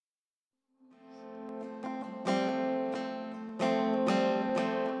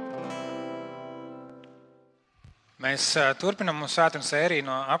Mēs turpinām mūsu svētdienu sēriju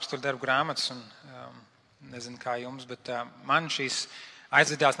no Apstuļu darbu grāmatas. Nezinu, kā jums, bet man šīs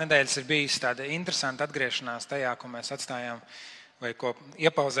aizvadītās nedēļas ir bijis tāda interesanta atgriešanās tajā, ko mēs atstājām vai ko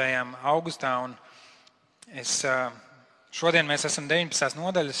iepauzējām augustā. Šodien mēs esam 19.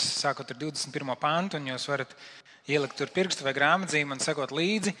 nodaļas, sākot ar 21. pantu, un jūs varat ielikt tur pirkstu vai grāmatzīmi un sekot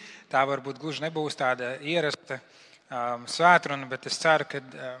līdzi. Tā varbūt gluži nebūs tāda ierasta svētruna, bet es ceru,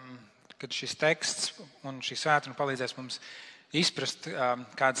 ka šis teksts un šī svētruna palīdzēs mums izprast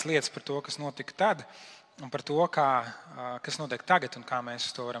kādas lietas par to, kas notika tad, un par to, kas notiek tagad un kā mēs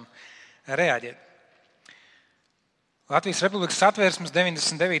uz to varam reaģēt. Latvijas Republikas Satversmes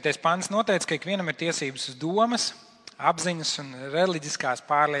 99. pants noteica, ka ikvienam ir tiesības uz domas, apziņas un reliģiskās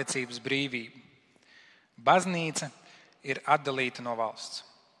pārliecības brīvību. Baznīca ir atdalīta no valsts.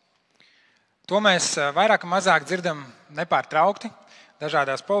 To mēs vairāk un mazāk dzirdam nepārtraukti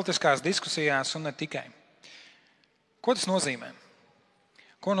dažādās politiskās diskusijās un ne tikai. Ko tas nozīmē?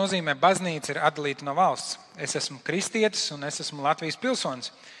 Ko nozīmē baznīca ir atdalīta no valsts? Es esmu kristietis un es esmu Latvijas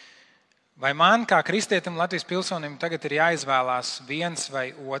pilsonis. Vai man kā kristietim Latvijas pilsonim tagad ir jāizvēlās viens vai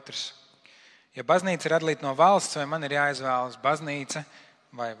otrs? Ja baznīca ir atdalīta no valsts, vai man ir jāizvēlas baznīca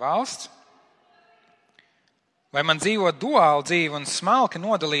vai valsts? Vai man dzīvot duālu dzīvi un smalki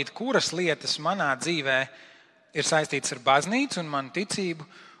nodalīt, kuras lietas manā dzīvē ir saistītas ar baznīcu un manu ticību,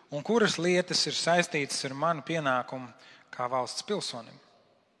 un kuras lietas ir saistītas ar manu pienākumu kā valsts pilsonim?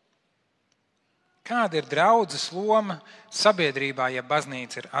 Kāda ir draudzes loma sabiedrībā, ja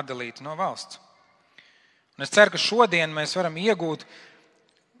baznīca ir atdalīta no valsts? Un es ceru, ka šodien mēs varam iegūt,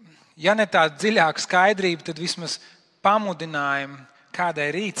 ja ne tādu dziļāku skaidrību, tad vismaz pamudinājumu kādai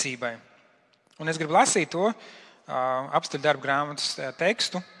rīcībai. Un es gribu lasīt to Apstuļu darbu grāmatas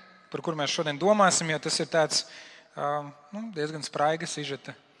tekstu, par kuru mēs šodien domāsim, jo tas ir tāds diezgan spraiga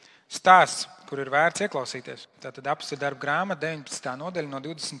sižeta stāsts, kur ir vērts ieklausīties. Tātad Apstuļu darbu grāmata 19. nodaļa no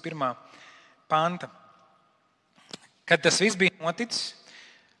 21. panta. Kad tas viss bija noticis,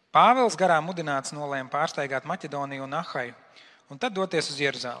 Pāvils garā mudināts nolēma pārsteigāt Maķedoniju un Ahaju un tad doties uz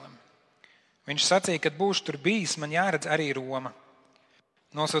Jeruzalemi. Viņš sacīja, kad būšu tur bijis, man jāredz arī Roma.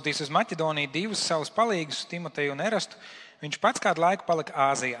 Nosūtīs uz Maķedoniju 2 savus palīgus, Timoteju un Erastu, viņš pats kādu laiku palika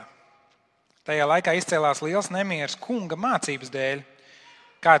Āzijā. Tajā laikā izcēlās liels nemieris kunga mācības dēļ.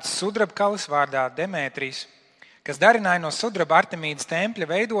 Kāds sudrabkalis vārdā Demētrijs, kas darināja no sudraba Artemīdas tempļa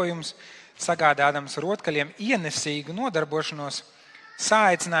veidojumus, sagādādams rotkaļiem ienesīgu nodarbošanos,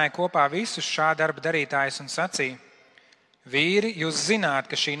 saaicināja kopā visus šā darba darītājus un sacīja: Vīri, jūs zināt,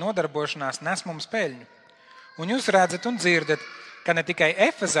 ka šī nodarbošanās nes mums peļņu. Un jūs redzat un dzirdat, ka ne tikai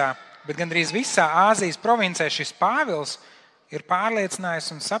Efezā, bet gandrīz visā Āzijas provincē šis Pāvils ir pārliecinājis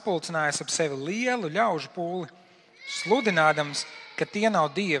un sapulcinājis ap sevi lielu ļaužu pūli, sludinādams, ka tie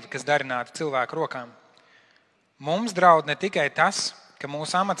nav dievi, kas darināti cilvēku rokām. Mums draud ne tikai tas, ka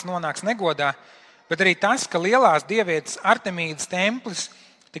mūsu amats nonāks negodā, bet arī tas, ka lielās dievietes Artemīdas templis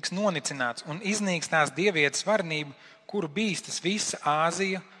tiks nonicināts un iznīks tās dievietes varenība, kuru bīstas visa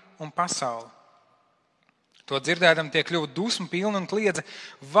Āzija un pasaule. To dzirdēdam, tie kļuva dusmu pilni un kliedza: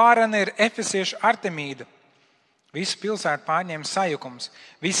 Varena ir efesiešu Artemīda! Visu pilsētu pārņēma sajukums.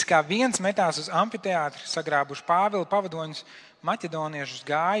 Visi kā viens metās uz amfiteātri, sagrābuši Pāvila pavadoņus, maķedoniešus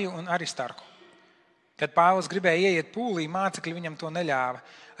Gāju un Aristarku. Kad Pāvils gribēja ieiet pūlī, mācekļi viņam to neļāva.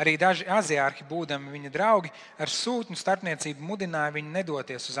 Arī daži aziārhi, būdami viņa draugi, ar sūtņu starpniecību mudināja viņu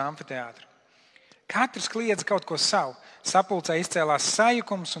nedoties uz amfiteātri. Katrs kliedza kaut ko savu. Sapulcē izcēlās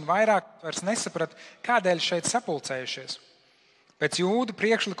sajukums un vairāk vairs nesaprata, kādēļ šeit sapulcējušies. Pēc jūdu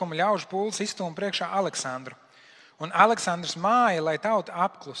priekšlikuma ļaužu pūles izstūma priekšā Aleksandru. Un Aleksandrs māja, lai tauta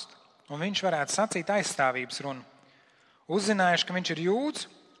apklust, un viņš varētu sacīt aizstāvības runu. Uzzinājuši, ka viņš ir jūds,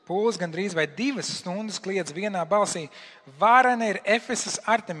 pūles gandrīz vai 2 stundas kliedz vienā balsī: Varena ir Efesas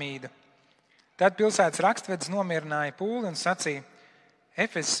Artemīda! Tad pilsētas rakstvedis nomierināja pūli un sacīja: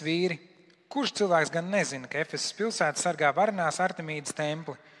 Efesas vīri, kurš cilvēks gan nezina, ka Efesas pilsēta sargā varenās Artemīdas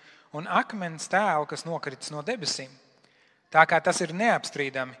templi un akmens tēlu, kas nokritis no debesīm? Tā kā tas ir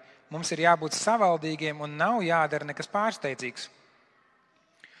neapstrīdami, mums ir jābūt savaldīgiem un nav jādara nekas pārsteidzīgs.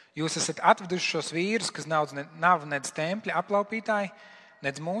 Jūs esat atveduši šos vīrus, kas nav nedz tempļa aplaupītāji,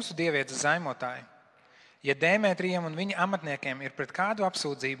 nedz mūsu dievietes zaimotāji. Ja Demētrijam un viņa amatniekiem ir pret kādu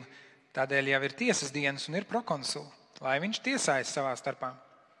apsūdzību, tādēļ jau ir tiesas dienas un ir prokonsuli, lai viņš tiesājas savā starpā.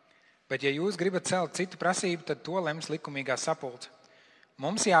 Bet ja jūs gribat celt citu prasību, tad to lems likumīgā sapulce.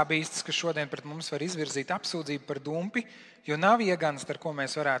 Mums jābīstas, ka šodien pret mums var izvirzīt apsūdzību par dumpi, jo nav ieganst, ar ko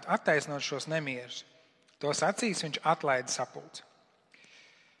mēs varētu attaisnot šos nemierus. To sacīs, viņš atlaida sapulci.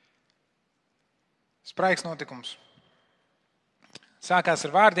 Spraigs notikums. Sākās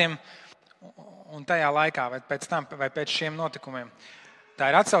ar vārdiem, un tajā laikā, vai pēc tam, vai pēc šiem notikumiem. Tā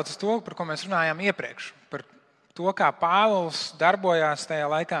ir atsauce uz to, par ko mēs runājām iepriekš. Par to, kā Pāvils darbojās tajā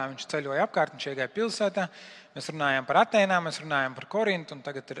laikā. Viņš ceļoja apkārt, viņš iegāja pilsētā. Mēs runājām par Atēnām, mēs runājām par Korintu un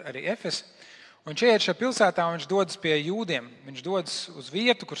tagad ir arī Efes. Un viņš ieiet šajā pilsētā un viņš dodas pie jūdiem. Viņš dodas uz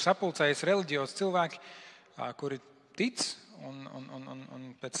vietu, kur sapulcējas reliģiozi cilvēki, kuri tic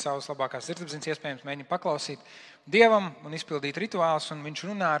un pēc savas labākās sirdsapziņas iespējams mēģina paklausīt Dievam un izpildīt rituālus. Un viņš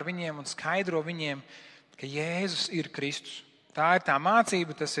runā ar viņiem un skaidro viņiem, ka Jēzus ir Kristus. Tā ir tā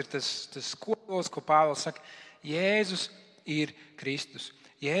mācība, tas ir tas kodols, ko Pāvils saka. Jēzus ir Kristus.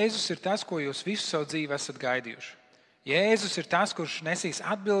 Jēzus ir tas, ko jūs visu savu dzīvi esat gaidījuši. Jēzus ir tas, kurš nesīs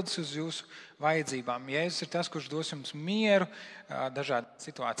atbildes uz jūsu vajadzībām. Jēzus ir tas, kurš dos jums mieru dažādās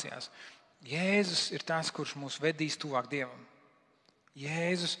situācijās. Jēzus ir tas, kurš mūs vedīs tuvāk Dievam.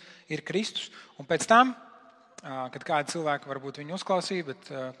 Jēzus ir Kristus. Un pēc tam, kad kādi cilvēki varbūt viņu uzklausīja,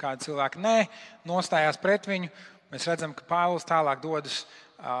 bet kādi cilvēki nē, nostājās pret viņu, mēs redzam, ka Pāvils tālāk dodas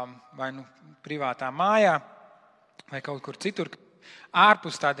vai nu privātā mājā, vai kaut kur citur,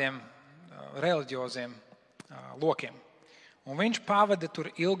 ārpus tādiem reliģioziem lokiem. Un viņš pavada tur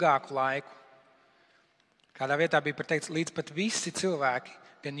ilgāku laiku. Kādā vietā bija teikts, līdz pat visi cilvēki,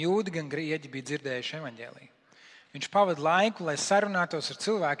 gan jūdi, gan grieķi, bija dzirdējuši evaņģēliju. Viņš pavada laiku, lai sarunātos ar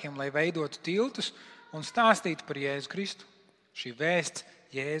cilvēkiem, lai veidotu tiltus un stāstītu par Jēzu Kristu. Šī vēsts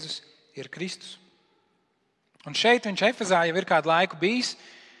Jēzus ir Kristus. Un šeit viņš Efezā jau ir kādu laiku bijis,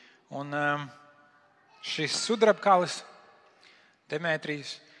 un šis sudrabkalis,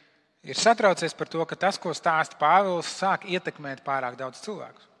 Demetrijs, ir satraucies par to, ka tas, ko stāsta Pāvils, sāk ietekmēt pārāk daudz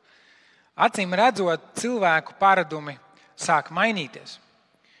cilvēkus. Acīm redzot, cilvēku paradumi sāk mainīties.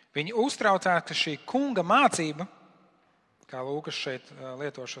 Viņi uztraucās, ka šī kunga mācība, kā Lūkas šeit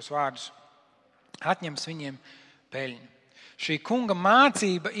lieto šos vārdus, atņems viņiem peļņu. Šī kunga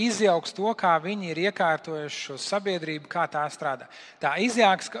mācība izjauks to, kā viņi ir iekārtojuši šo sabiedrību, kā tā strādā. Tā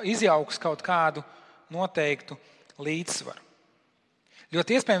izjauks kaut kādu noteiktu līdzsvaru.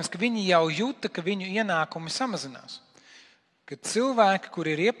 Ļoti iespējams, ka viņi jau jūta, ka viņu ienākumi samazinās. Kad cilvēki,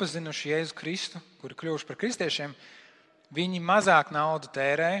 kuri ir iepazinuši Jēzu Kristu, kuri kļuvuši par kristiešiem, viņi mazāk naudu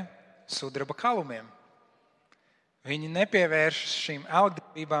tērē sudraba kalumiem. Viņi nepievēršas šīm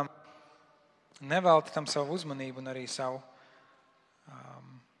algdarbībām, nevelta tam savu uzmanību un arī savu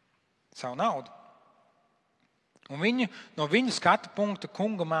naudu. Un no viņu skatu punkta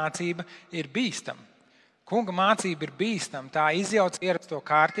kunga mācība ir bīstama. Kunga mācība ir bīstama. Tā izjauc ierasto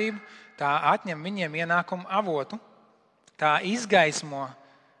kārtību, tā atņem viņiem ienākumu avotu, tā izgaismo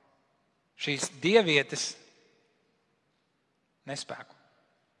šīs dievietes nespēku.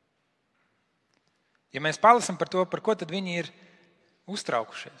 Ja mēs palasam par to, par ko tad viņi ir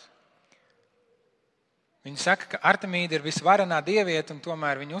uztraukušies. Viņi saka, ka Artemīda ir visvarenā dieviete, un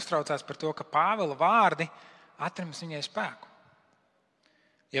tomēr viņi uztraucās par to, ka Pāvila vārdi atņems viņai spēku.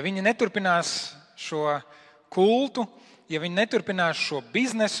 Ja viņi neturpinās šo kultu, ja viņi neturpinās šo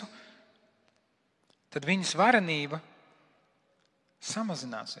biznesu, tad viņas varenība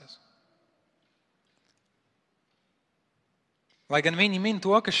samazināsies. Lai gan viņi min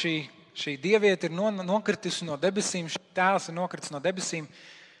to, ka šī dieviete ir nokritusi no debesīm, šī tēls ir nokritis no debesīm,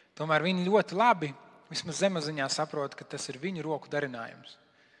 tomēr viņi ļoti labi, vismaz zemaziņā saprot, ka tas ir viņu roku darinājums.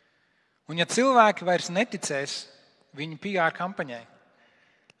 Un ja cilvēki vairs neticēs viņu PR kampaņai,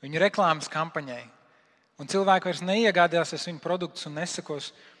 viņu reklāmas kampaņai, un cilvēki vairs neiegādāsies viņu produktus un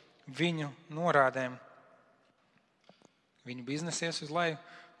nesakos viņu norādēm, viņu biznesies uz leju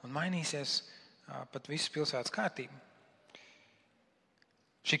un mainīsies pat visas pilsētas kārtība.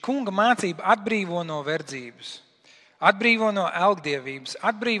 Šī kunga mācība atbrīvo no verdzības, atbrīvo no elgdievības,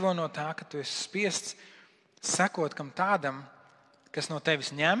 atbrīvo no tā, ka tu esi spiests sekot kam tādam, kas no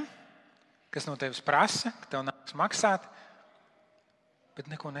tevis ņem, kas no tevis prasa, ka tev nāks maksāt, bet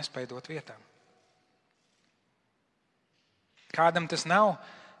neko nespēj dot vietā. Kādam tas nav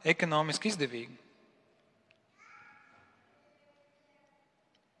ekonomiski izdevīgi.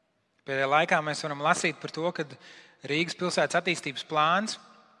 Pēdējā laikā mēs varam lasīt par to, ka Rīgas pilsētas attīstības plāns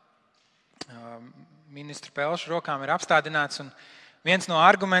ministra Pelša rokām ir apstādināts, un viens no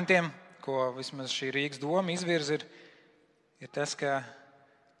argumentiem, ko vismaz šī Rīgas doma izvirza, ir tas, ka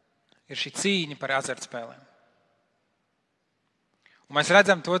ir šī cīņa par azartspēlēm. Un mēs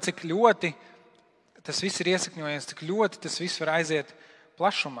redzam to, cik ļoti tas viss ir iesakņojies, cik ļoti tas viss var aiziet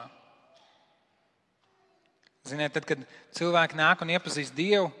plašumā. Ziniet, tad, kad cilvēki nāk un iepazīst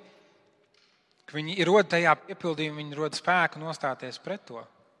Dievu, ka viņi rod tajā piepildījumu, viņi rod spēku nostāties pret to.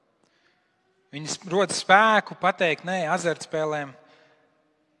 Viņi rod spēku pateikt nē azartspēlēm,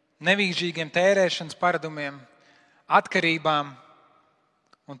 nevīžīgiem tērēšanas paradumiem, atkarībām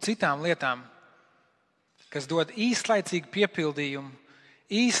un citām lietām, kas dod īslaicīgu piepildījumu,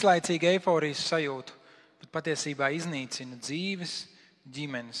 īslaicīgu eiforijas sajūtu, bet patiesībā iznīcina dzīves,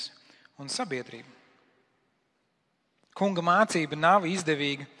 ģimenes un sabiedrību. Kunga mācība nav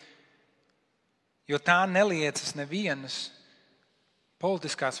izdevīga, jo tā neliecas nevienas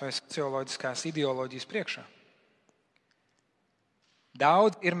politiskās vai socioloģiskās ideoloģijas priekšā.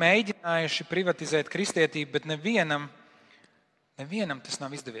 Daudz ir mēģinājuši privatizēt kristietību, bet nevienam tas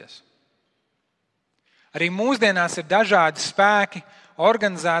nav izdevies. Arī mūsdienās ir dažādi spēki,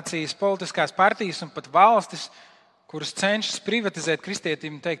 organizācijas, politiskās partijas un pat valstis, kuras cenšas privatizēt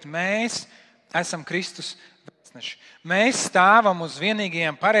kristietību un teikt, mēs esam Kristus vēstneši. Mēs stāvam uz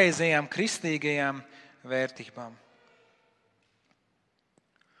vienīgajām pareizajām kristīgajām vērtībām.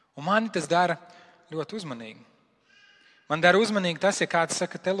 Un mani tas dara ļoti uzmanīgi. Man dara uzmanīgi tas, ja kāds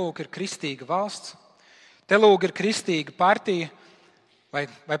saka, te lūk ir kristīga valsts, te lūk ir kristīga partija, vai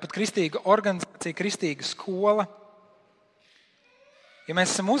pat kristīga organizācija, kristīga skola. Ja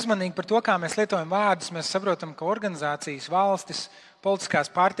mēs esam uzmanīgi par to, kā mēs lietojam vārdus, mēs saprotam, ka organizācijas, valstis,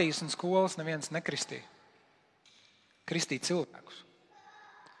 politiskās partijas un skolas neviens nekristīja. Kristīja cilvēkus.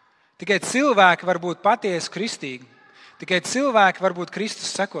 Tikai cilvēki var būt patiesi kristīgi. Tikai cilvēki var būt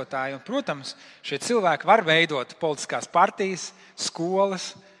Kristus sekotāji. Un, protams, šie cilvēki var veidot politiskās partijas,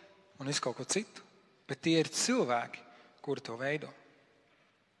 skolas un visu kaut ko citu. Bet tie ir cilvēki, kuri to veido.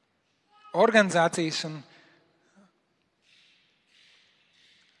 Organizācijas un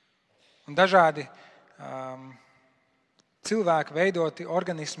dažādi cilvēku veidoti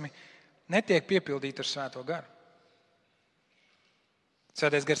organismi netiek piepildīti ar Svēto garu.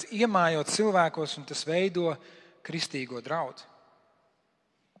 Svētais gars iemājot cilvēkos, un tas veido kristīgo draudzi.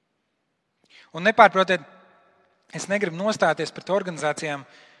 Un nepārprotiet, es negribu nostāties pret organizācijām,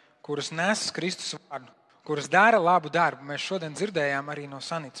 kuras nes Kristus vārdu, kuras dara labu darbu. Mēs šodien dzirdējām arī no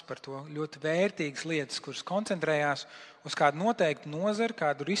Sanits par to ļoti vērtīgas lietas, kuras koncentrējās uz kādu noteiktu nozari,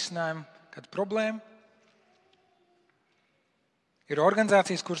 kādu risinājumu, kādu problēmu. Ir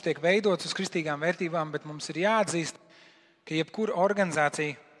organizācijas, kuras tiek veidotas uz kristīgām vērtībām, bet mums ir jāatzīst, ka jebkura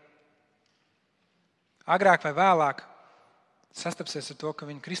organizācija agrāk vai vēlāk sastapsies ar to, ka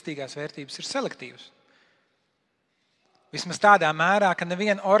viņa kristīgās vērtības ir selektīvas. Vismaz tādā mērā, ka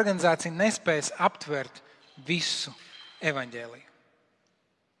neviena organizācija nespēs aptvert visu evaņģēliju.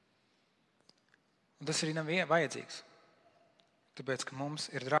 Un tas arī nav vajadzīgs, tāpēc, ka mums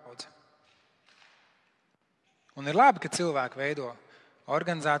ir draudze. Un ir labi, ka cilvēki veido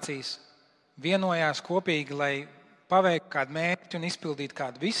organizācijas, vienojās kopīgi, lai paveiktu kādu mērķi un izpildītu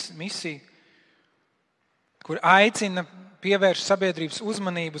kādu misiju, kur aicina pievērst sabiedrības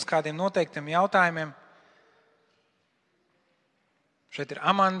uzmanību uz kādiem noteiktiem jautājumiem. Šeit ir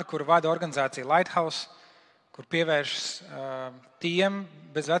Amanda, kur vada organizācija Lighthouse, kur pievēršas tiem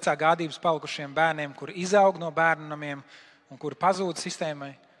bez vecā gādības palikušiem bērniem, kuri izaug no bērnu namiem un kuri pazūd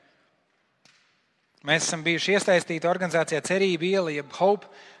sistēmai. Mēs esam bijuši iesaistīti organizācijā Cerība iela, jeb Hope,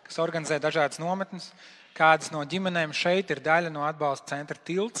 kas organizē dažādas nometnes. Kādas no ģimenēm šeit ir daļa no atbalsta centra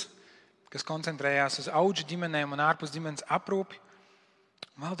Tilts, kas koncentrējās uz auģu ģimenēm un ārpus ģimenes aprūpi.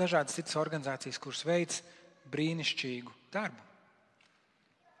 Un vēl dažādas citas organizācijas, kuras veic brīnišķīgu darbu.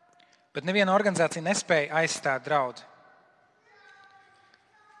 Bet neviena organizācija nespēja aizstāt draudzi.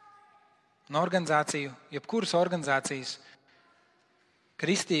 Un jebkuras organizācijas,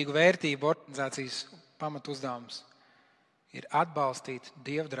 kristīgu vērtību organizācijas pamatuzdevums ir atbalstīt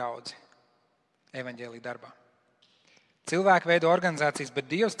dievdraudzi evaņģēlija darbā. Cilvēki veido organizācijas, bet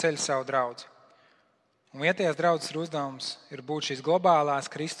Dievs ceļ savu draudzi. Un vietējās draudzes uzdevums ir būt šīs globālās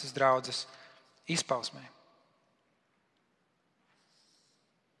Kristus draudzes izpausmē.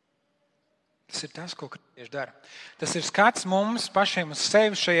 Tas ir tas, ko kristieši dara. Tas ir skats mums pašiem uz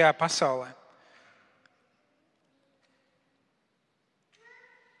sevi šajā pasaulē.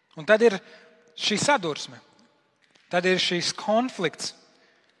 Un tad ir šī sadursme. Tad ir šīs konflikts.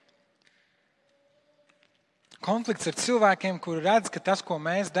 Konflikts ar cilvēkiem, kuri redz, ka tas, ko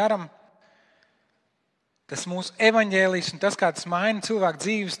mēs darām, tas mūsu evaņģēlijs un tas, kā tas maina cilvēku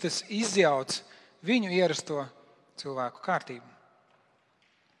dzīves, tas izjauc viņu ierasto cilvēku kārtību.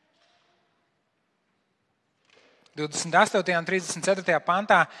 28. un 34.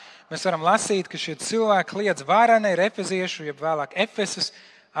 pantā mēs varam lasīt, ka šie cilvēki kliedz varenai ir efeziešu, jeb vēlāk Efesas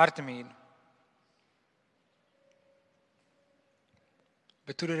Artemīdu.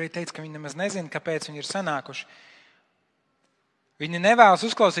 Bet tur arī teica, ka viņi nemaz nezina, kāpēc viņi ir sanākuši. Viņi nevēlas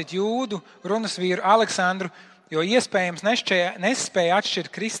uzklausīt jūdu runas vīru Aleksandru, jo iespējams nespēja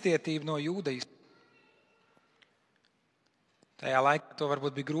atšķirt kristietību no jūdaisma. Tajā laikā to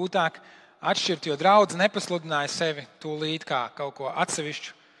varbūt bija grūtāk atšķirt, jo draudze nepasludināja sevi tūlīt kā kaut ko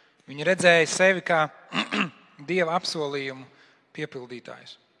atsevišķu, Viņi redzēja sevi kā Dieva apsolījumu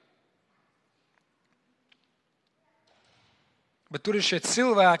piepildītājus. Bet tur ir šie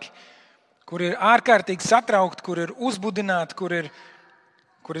cilvēki, kur ir ārkārtīgi satraukti, kur ir uzbudināti, kur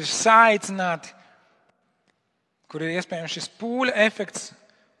ir saicināti, kur ir iespējams šis pūļa efekts,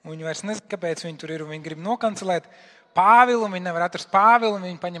 un viņi vairs nezina, kāpēc viņi tur ir, un viņi grib nokancelēt Pāvilu, un viņi nevar atrast Pāvilu, un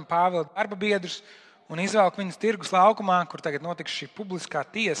viņi paņem Pāvila darba biedrus un izvelk viņus tirgus laukumā, kur tagad notiks šī publiskā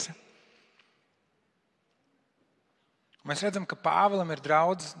tiesa. Mēs redzam, ka Pāvilam ir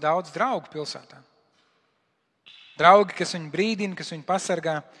daudz draugu pilsētā. Draugi, kas viņu brīdina, kas viņu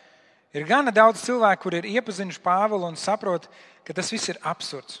pasargā. Ir gana daudz cilvēku, kur ir iepazinuši Pāvilu un saprot, ka tas viss ir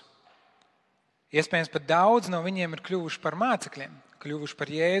absurds. Iespējams, pat daudz no viņiem ir kļuvuši par mācekļiem, kļuvuši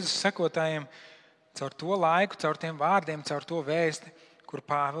par Jēzus sekotājiem caur to laiku, caur tiem vārdiem, caur to vēsti, kur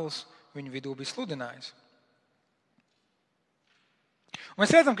Pāvils viņu vidū bija sludinājis. Un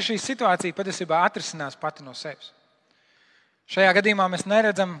mēs redzam, ka šī situācija patiesībā atrisinās pati no sevis. Šajā gadījumā mēs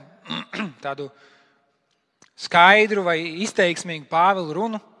neredzam tādu skaidru vai izteiksmīgu Pāvila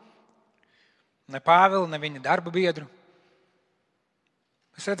runu, ne Pāvila, ne viņa darba biedru.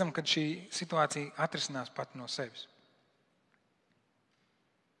 Mēs redzam, ka šī situācija atrisinās pati no sevis.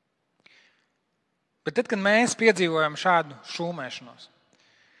 Bet tad, kad mēs piedzīvojam šādu šūmēšanos,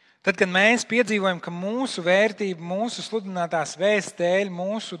 tad, kad mēs piedzīvojam, ka mūsu vērtība, mūsu sludinātās vēsts dēļ,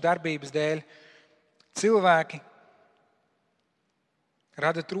 mūsu darbības dēļ cilvēki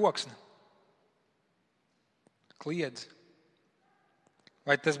rada troksni, kliedz.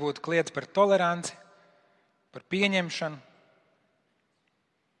 Vai tas būtu kliedz par toleranci, par pieņemšanu.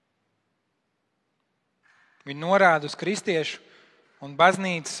 Viņi norāda uz kristiešu un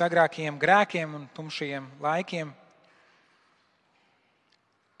baznīcas agrākajiem grēkiem un tumšajiem laikiem.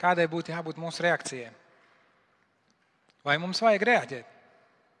 Kādai būtu jābūt mūsu reakcijai? Vai mums vajag reaģēt?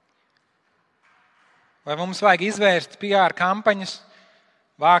 Vai mums vajag izvērst PR kampaņas,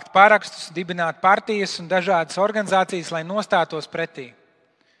 vākt parakstus, dibināt partijas un dažādas organizācijas, lai nostātos pretī?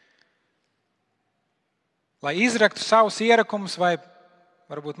 Lai izraktu savus ierakumus vai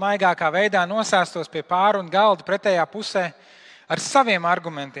varbūt maigākā veidā nosēstos pie pārunu galda pretējā pusē ar saviem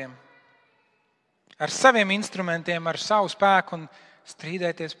argumentiem, ar saviem instrumentiem, ar savu spēku un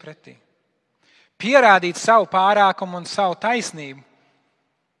strīdēties pretī. Pierādīt savu pārākumu un savu taisnību.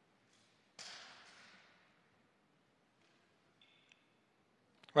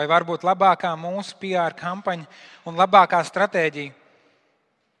 Vai varbūt labākā mūsu PR kampaņa un labākā stratēģija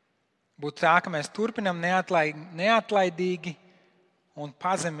būtu tā, ka mēs turpinam neatlaidīgi un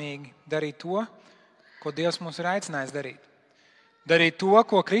pazemīgi darīt to, ko Dievs mums ir aicinājis darīt. Darīt to,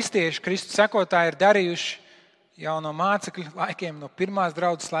 ko kristieši, Kristus sekotāji ir darījuši jau no mācekļu laikiem, no pirmās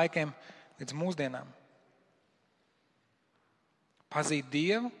draudzes laikiem līdz mūsdienām. Pazīt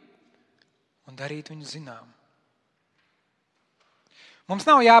Dievu un darīt viņu zinām. Mums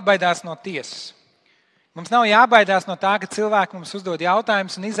nav jābaidās no tiesas. Mums nav jābaidās no tā, ka cilvēki mums uzdod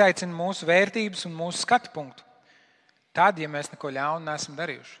jautājumus un izaicina mūsu vērtības un mūsu skatu punktu. Tad, ja mēs neko ļaunu neesam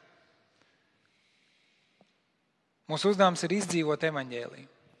darījuši. Mūsu uzdevums ir izdzīvot evaņģēliju.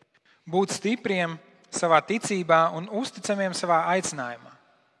 Būt stipriem savā ticībā un uzticamiem savā aicinājumā.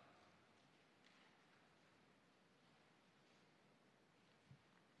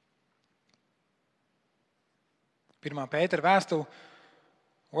 Pirmā Pētera vēstule,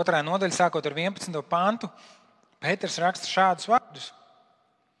 2. nodaļa, sākot ar 11. pantu, Pēters raksta šādus vārdus.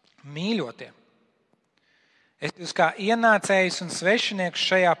 Mīļotie, es jūs kā ienācējs un svešinieks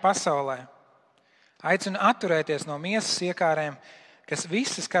šajā pasaulē aicinu atturēties no miesas iekārēm, kas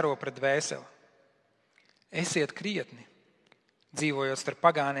visas karo pret dvēseli. Esiet krietni, dzīvojot starp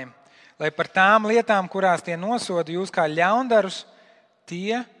pagāniem, lai par tām lietām, kurās tie nosoda jūs kā ļaundarus,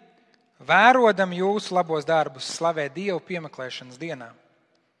 tie, vērodam jūsu labos darbus, slavē Dievu piemeklēšanas dienā.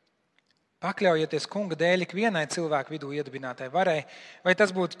 Pakļaujieties Kunga dēļ ikvienai cilvēku vidū iedibinātai varai, vai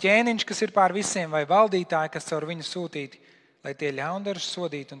tas būtu ķēniņš, kas ir pār visiem, vai valdītāji, kas caur viņu sūtīti, lai tie ļaundarus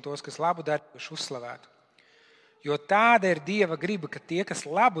sodītu un tos, kas labu darījuši, uzslavētu. Jo tāda ir Dieva griba, ka tie, kas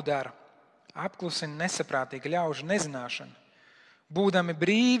labu dara, apklusina nesaprātīga ļaužu nezināšanu. Būdami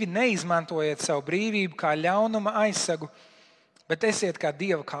brīvi, neizmantojiet savu brīvību kā ļaunuma aizsagu, bet esiet kā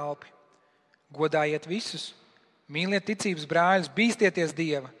Dieva kalpi. Godājiet visus, mīliet ticības brāļus, bīstieties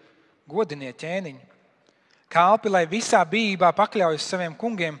Dieva, godiniet ķēniņu. Kalpi, lai visā bijībā pakļaujas saviem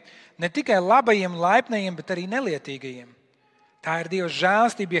kungiem, ne tikai labajiem, laipnajiem, bet arī nelietīgajiem. Tā ir Dieva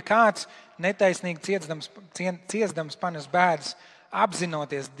žēlastība, ja kāds netaisnīgi ciesdams panes bēdas,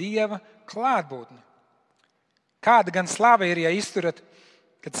 apzinoties Dieva klātbūtni. Kāda gan slava ir, ja izturat,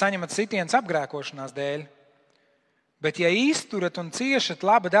 kad saņemat sitienus apgrēkošanās dēļ? Bet, ja izturat un ciešat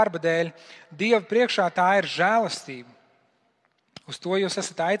laba darba dēļ, Dieva priekšā tā ir žēlastība. Uz to jūs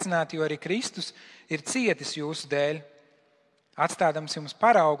esat aicināti, jo arī Kristus ir cietis jūsu dēļ, atstādams jums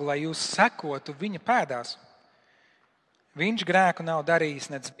paraugu, lai jūs sekotu viņa pēdās. Viņš grēku nav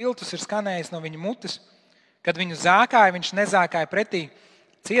darījis, nec viltus ir skanējis no viņa mutes. Kad viņu zākāja, viņš nezākāja pretī,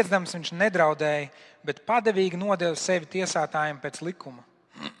 cietdams viņš nedraudēja, bet padevīgi nodeva sevi tiesātājiem pēc likuma.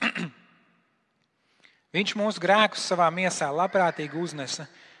 Viņš mūsu grēkus savā miesā labprātīgi uznesa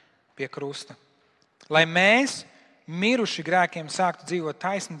pie krusta, lai mēs, miruši grēkiem, sāktu dzīvot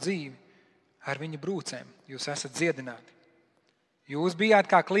taisnu dzīvi. Ar viņa brūcēm jūs esat dziedināti. Jūs bijāt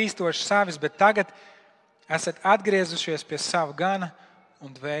kā klīstoši savis, bet tagad esat atgriezušies pie sava gana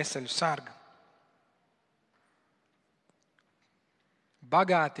un dvēseļu sarga.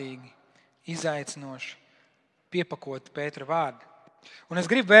 Bagātīgi, izaicinoši, piepakoti Pētera vārdi. Un es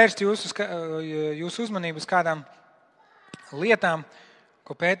gribu vērst jūsu uzmanību uz kādām lietām,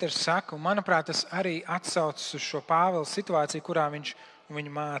 ko Pēters saka, un manuprāt, tas arī atsaucas uz šo Pāvila situāciju, kurā viņš un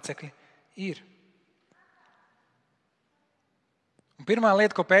viņa mācekļi ir. Un pirmā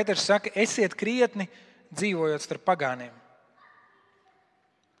lieta, ko Pēters saka, esiet krietni dzīvojot starp pagāniem.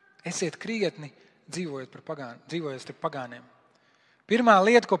 Esiet krietni dzīvojot starp pagāniem. Pirmā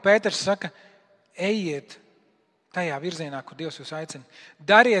lieta, ko Pēters saka, ejiet tajā virzienā, kur Dievs jūs aicina.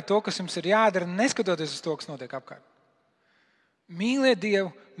 Dariet to, kas jums ir jādara, neskatoties uz to, kas notiek apkārt. Mīliet Dievu,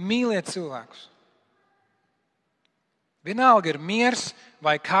 mīliet cilvēkus. Vienalga ir miers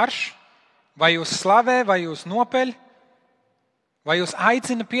vai karš, vai jūs slavē, vai jūs nopeļ, vai jūs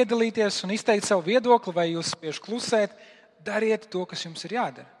aicina piedalīties un izteikt savu viedokli, vai jūs spiež klusēt. Dariet to, kas jums ir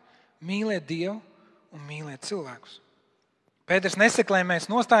jādara. Mīliet Dievu un mīliet cilvēkus. Pēters nesaka, lai mēs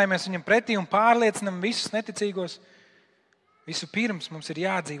nostājamies viņam pretī un pārliecinam visus neticīgos. Vispirms mums ir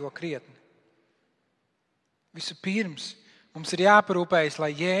jādzīvo krietni. Vispirms mums ir jāparūpējas,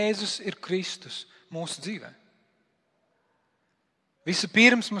 lai Jēzus ir Kristus mūsu dzīvē.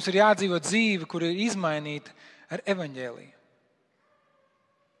 Vispirms mums ir jādzīvo dzīve, kur ir izmainīta ar evaņģēliju.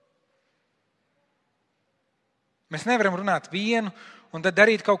 Mēs nevaram runāt vienu un tad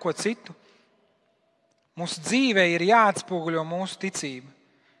darīt kaut ko citu. Mūsu dzīvē ir jāatspoguļo mūsu ticība.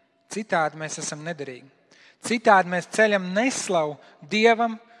 Citādi mēs esam nederīgi. Citādi mēs ceļam neslavu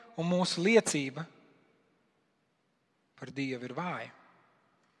Dievam un mūsu liecība par Dievu ir vāja.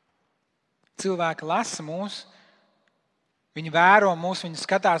 Cilvēki lasa mūs, viņi vēro mūs, viņi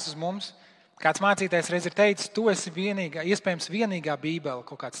skatās uz mums. Kāds mācītājs reiz ir teicis, tu esi iespējams vienīgā Bībele,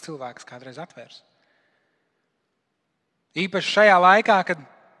 ko kāds cilvēks kādreiz atvērs. Īpaši šajā laikā, kad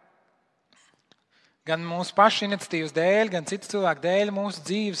gan mūsu pašu iniciatīvas dēļ, gan citu cilvēku dēļ mūsu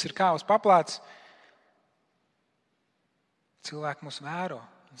dzīves ir kā uz paplātes. Cilvēki mūs vēro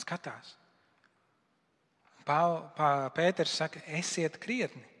un skatās. Pēters saka, esiet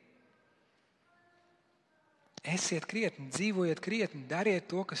krietni. Esiet krietni, dzīvojiet krietni, dariet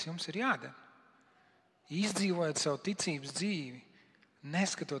to, kas jums ir jādara. Izdzīvojiet savu ticības dzīvi,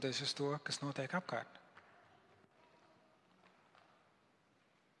 neskatoties uz to, kas notiek apkārt.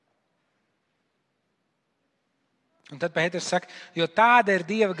 Un tad Pēters saka, jo tāda ir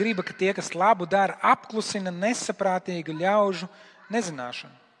Dieva griba, ka tie, kas labu dara, apklusina nesaprātīgu ļaužu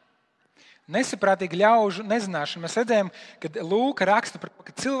nezināšanu. Nesaprātīgu ļaužu nezināšanu. Mēs redzējām, kad Lūka raksta par to,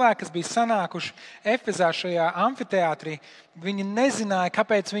 ka cilvēki, kas bija sanākuši Efezā šajā amfiteātrī, viņi nezināja,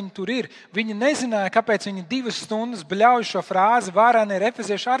 kāpēc viņi tur ir. Viņi nezināja, kāpēc viņi 2 stundas bļauj šo frāzi varana ir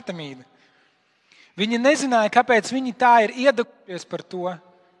efeziešu Artemīda. Viņi nezināja, kāpēc viņi tā ir iedegušies par to.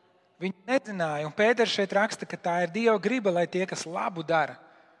 Viņi nezināja, un Pēters šeit raksta, ka tā ir Dieva griba, lai tie, kas labu dara.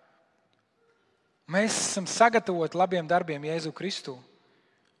 Mēs esam sagatavoti labiem darbiem Jēzu Kristu.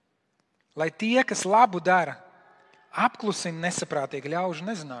 Lai tie, kas labu dara, apklusina nesaprātīgu ļaužu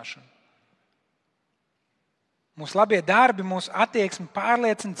nezināšanu. Mūsu labie darbi, mūsu attieksme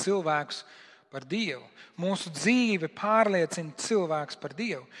pārliecina cilvēkus par Dievu. Mūsu dzīve pārliecina cilvēkus par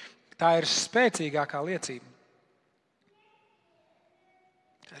Dievu. Tā ir spēcīgākā liecība.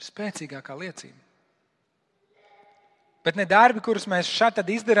 Tā ir spēcīgākā liecība. Bet ne darbi, kurus mēs šeit tad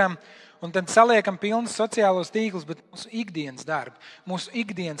izdarām un tad saliekam pilnus sociālos tīklus, bet mūsu ikdienas darbi, mūsu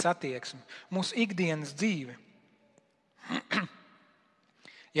ikdienas attieksme, mūsu ikdienas dzīve.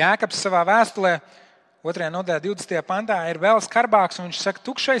 Jēkabs savā vēstulē 2. nodaļā 20. pantā ir vēl skarbāks, un viņš saka,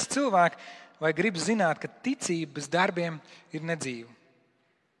 tukšais cilvēki, vai grib zināt, ka ticība bez darbiem ir nedzīva.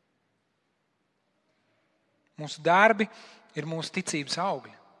 Mūsu darbi ir mūsu ticības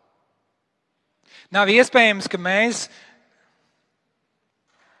augļi. Nav iespējams, ka mēs,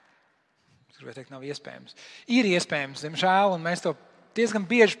 nav iespējams, ir iespējams, diemžēl, un mēs to diezgan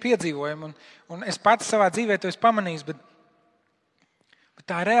bieži piedzīvojam, un es pats savā dzīvē to esmu pamanījis, bet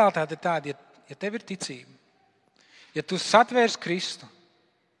tā realitāte ir tāda, ja tev ir ticība, ja tu satvērs Kristu,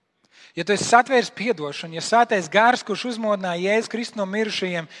 ja tu esi satvērs piedošanu, ja Svētais Gars, kurš uzmodināja Jēzu Kristu no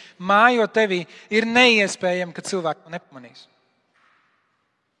mirušajiem, mājo tevī, ir neiespējami, ka cilvēki to nepamanīs.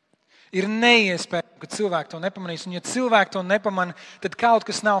 Ir neiespējami, ka cilvēki to nepamanīs, un ja cilvēki to nepamana, tad kaut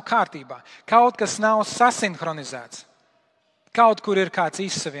kas nav kārtībā, kaut kas nav sasinhronizēts, kaut kur ir kāds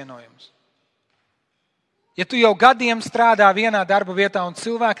izsavienojums. Ja tu jau gadiem strādā vienā darba vietā un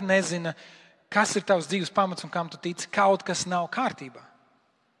cilvēki nezina, kas ir tavs dzīves pamats un kam tu tici, kaut kas nav kārtībā.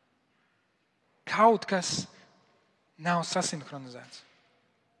 Kaut kas nav sasinhronizēts.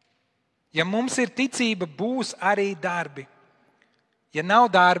 Ja mums ir ticība, būs arī darbi. Ja nav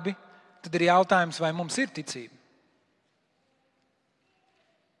darbi, tad ir jautājums, vai mums ir ticība.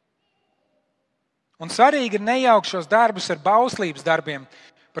 Un svarīgi ir nejaukt šos darbus ar bauslības darbiem,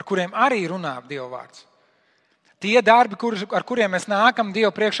 par kuriem arī runā Dieva vārds. Tie darbi, ar kuriem mēs nākam Dievu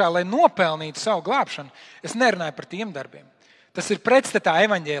priekšā, lai nopelnītu savu glābšanu, es nerunāju par tiem darbiem. Tas ir pretstatā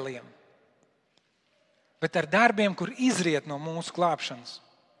evaņģēlijam. Bet ar darbiem, kur izriet no mūsu glābšanas.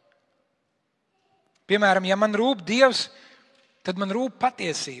 Piemēram, ja man rūp Dievs, tad man rūp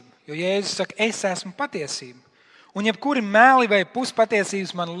patiesība. Jo Jēzus saka, es esmu patiesība. Un jebkuri meli vai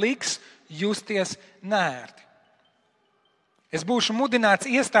puspatiesības man liks justies neērti. Es būšu mudināts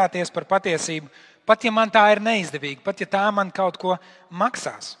iestāties par patiesību, pat ja man tā ir neizdevīga, pat ja tā man kaut ko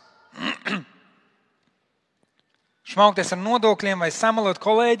maksās. Šmaukties ar nodokļiem vai samalot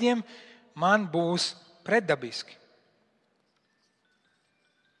kolēģiem man būs pretdabiski.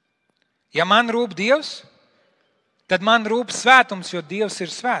 Ja man rūp Dievs, tad man rūp svētums, jo Dievs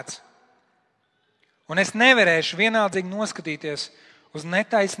ir svēts. Un es nevarēšu vienaldzīgi noskatīties uz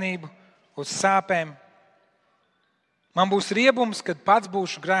netaisnību, uz sāpēm. Man būs riebums, kad pats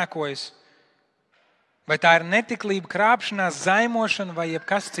būšu grēkojis. Vai tā ir netiklība, krāpšanās, zaimošana vai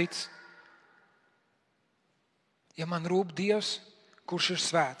jebkas cits. Ja man rūp Dievs, kurš ir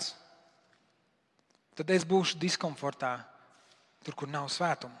svēts, tad es būšu diskomfortā, tur, kur nav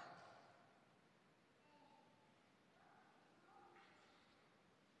svētuma.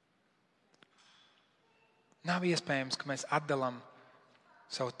 Nav iespējams, ka mēs atdalām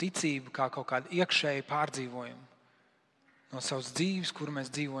savu ticību kā kaut kādu iekšēju pārdzīvojumu no savas dzīves, kuru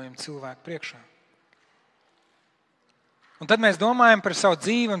mēs dzīvojam cilvēku priekšā. Un tad mēs domājam par savu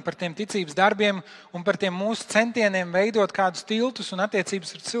dzīvi un par tiem ticības darbiem un par tiem mūsu centieniem veidot kādus tiltus un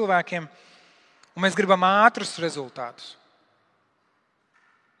attiecības ar cilvēkiem. Un mēs gribam ātrus rezultātus.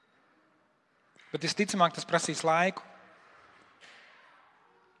 Bet visticamāk, tas prasīs laiku.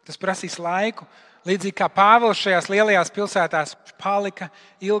 Tas prasīs laiku. Līdzīgi kā Pāvils šajās lielajās pilsētās palika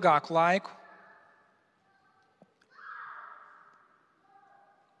ilgāku laiku.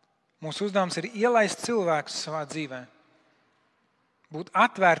 Mūsu uzdevums ir ielaist cilvēkus savā dzīvē. Būt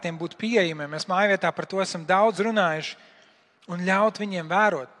atvērtiem, būt pieejamiem. Mēs mājvietā par to esam daudz runājuši un ļaut viņiem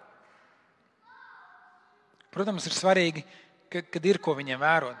vērot. Protams, ir svarīgi, kad ir ko viņiem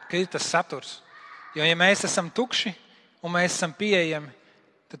vērot, ka ir tas saturs. Jo ja mēs esam tukši un mēs esam pieejami,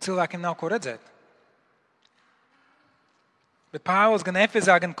 tad cilvēkiem nav ko redzēt. Bet Pāvils gan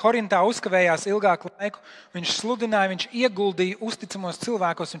Efezā, gan Korintā uzkavējās ilgāku laiku. Viņš sludināja, viņš ieguldīja uzticamos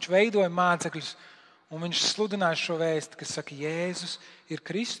cilvēkos, viņš veidoja mācekļus. Un viņš sludināja šo vēstu, kas saka, Jēzus ir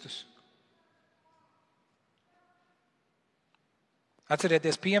Kristus.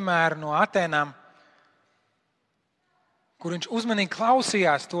 Atcerieties piemēru no Atēnām, kur viņš uzmanīgi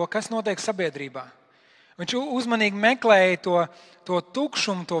klausījās to, kas notiek sabiedrībā. Viņš uzmanīgi meklēja to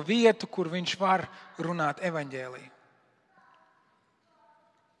tukšumu, to vietu, kur viņš var runāt evaņģēliju.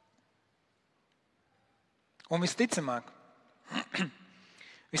 Un visticamāk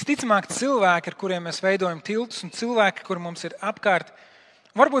cilvēki, ar kuriem mēs veidojam tiltus, un cilvēki, kur mums ir apkārt,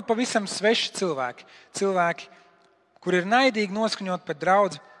 varbūt pavisam sveši cilvēki. Cilvēki, kur ir naidīgi noskaņot pret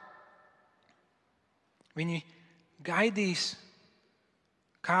draudzi, viņi gaidīs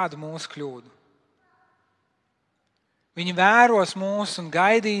kādu mūsu kļūdu. Viņi vēros mūs un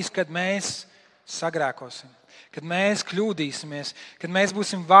gaidīs, kad mēs sagrēkosim, kad mēs kļūdīsimies, kad mēs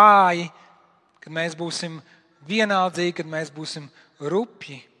būsim vāji, kad mēs būsim vienaldzīgi, kad mēs būsim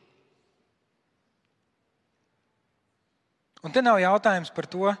rupji. Un te nav jautājums par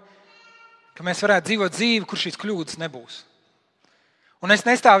to, ka mēs varētu dzīvot dzīvi, kur šīs kļūdas nebūs. Un es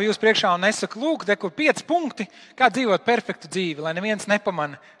nestāvu jūs priekšā un nesaku, lūk, te kur 5 punkti, kā dzīvot perfektu dzīvi, lai neviens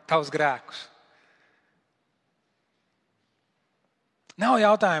nepamana tavus grēkus. Nav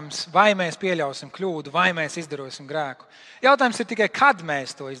jautājums, vai mēs pieļausim kļūdu, vai mēs izdarosim grēku. Jautājums ir tikai, kad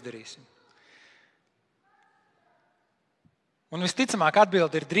mēs to izdarīsim. Un visticamāk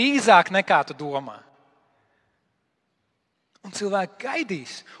atbilde ir drīzāk nekā tu domā. Un cilvēki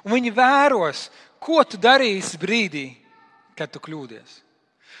gaidīs, un viņi vēros, ko tu darīsi brīdī, kad tu kļūdies.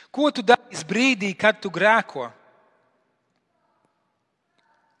 Ko tu darīsi brīdī, kad tu grēko.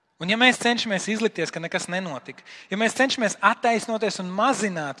 Un ja mēs cenšamies izlikties, ka nekas nenotika, ja mēs cenšamies attaisnoties un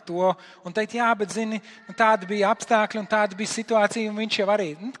mazināt to un teikt, jā, bet zini, tāda bija apstākļi un tāda bija situācija, un viņš jau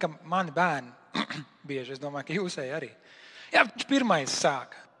arī, ka mani bērni, bieži, es domāju, ka jūsēji arī. Jā, viņš pirmais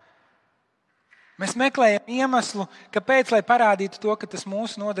sāka. Mēs meklējam iemeslu, kāpēc, lai parādītu to, ka tas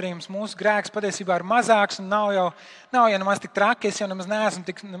mūsu nodarījums, mūsu grēks patiesībā ir mazāks un nav jau nemaz tik traki, es jau nemaz neesmu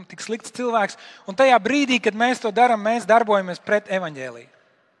tik slikts cilvēks. Un tajā brīdī, kad mēs to darām, mēs darbojamies pret evaņģēliju.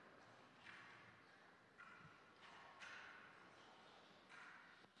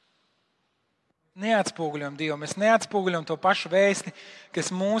 Neatspoguļojam Dievu, mēs neatspoguļojam to pašu vēsti, kas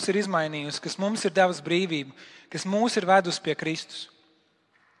mūs ir izmainījusi, kas mums ir devusi brīvību, kas mūs ir vedusi pie Kristus.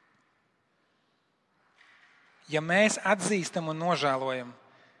 Ja mēs atzīstam un nožēlojam,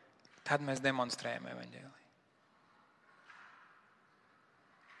 tad mēs demonstrējam evaņģēliju.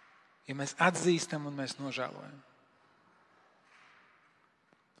 Ja mēs atzīstam un mēs nožēlojam.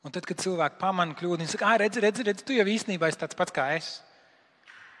 Un tad, kad cilvēki pamana kļūdu, viņi saka, redzi, tu jau īstenībā esi tāds pats kā es.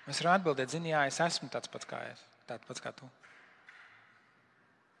 Mēs varam atbildēt, zini, jā, es esmu tāds pats kā tu.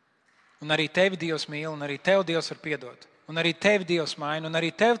 Un arī tevi Dievs mīl, un arī tev Dievs var piedot. Un arī tevi Dievs maina, un arī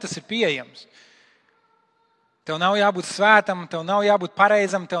tev tas ir pieejams. Tev nav jābūt svētam, tev nav jābūt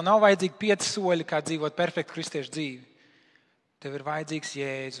pareizam, tev nav vajadzīgi 5 soļi, kā dzīvot perfektu kristiešu dzīvi. Tev ir vajadzīgs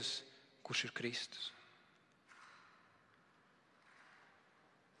Jēzus, kurš ir Kristus.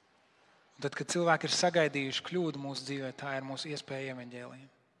 Un tad, kad cilvēki ir sagaidījuši kļūdu mūsu dzīvē, tā ir mūsu iespēja evaņģēlijam.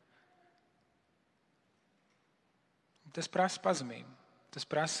 Tas prasa pazemību, tas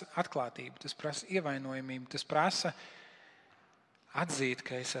prasa atklātību, tas prasa ievainojamību, tas prasa atzīt,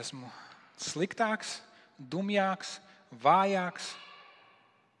 ka es esmu sliktāks, dumjāks, vājāks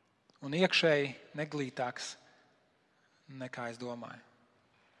un iekšēji neglītāks nekā es domāju.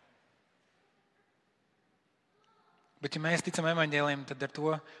 Bet ja mēs ticam evaņģēlijam, tad ar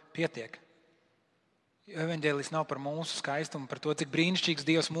to pietiek. Evaņģēlijs nav par mūsu skaistumu, par to, cik brīnišķīgs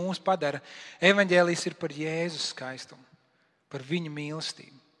Dievs mūs padara. Evaņģēlijs ir par Jēzus skaistumu, par viņa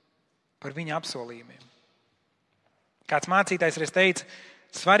mīlestību, par viņa apsolījumiem. Kāds mācītājs reiz teica,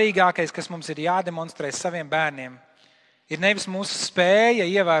 svarīgākais, kas mums ir jādemonstrē saviem bērniem, ir nevis mūsu spēja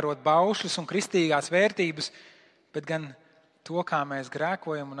ievērot baušļus un kristīgās vērtības, bet gan to, kā mēs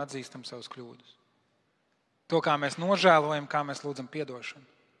grēkojam un atzīstam savus kļūdus. To, kā mēs nožēlojam, kā mēs lūdzam piedošanu.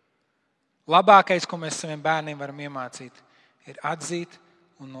 Labākais, ko mēs saviem bērniem varam iemācīt, ir atzīt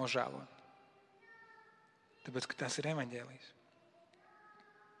un nožēlot. Tāpēc, ka tas ir evaņģēlijs.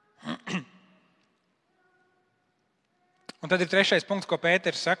 Un tad ir 3. punkts, ko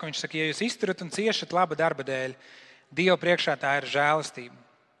Pēters saka. Viņš saka, ja jūs izturat un ciešat laba darba dēļ, Dieva priekšā tā ir žēlastība.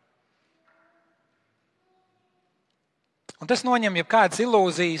 Un tas noņem jebkādas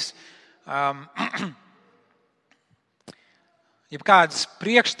ilūzijas, jebkādas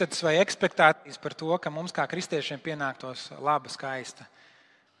priekšstats vai ekspektācijas par to, ka mums kā kristiešiem pienāktos laba, skaista,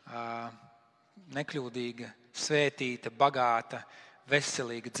 nekļūdīga, svētīta, bagāta,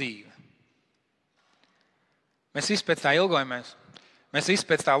 veselīga dzīve. Mēs visi pēc tā ilgojamies. Mēs visi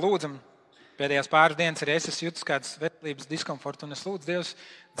pēc tā lūdzam. Pēdējās pāris dienas arī es esmu jutis kādas veselības diskomfortu, un es lūdzu, Dievs,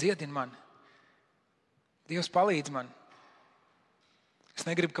 dziedini mani. Dievs, palīdz man. Es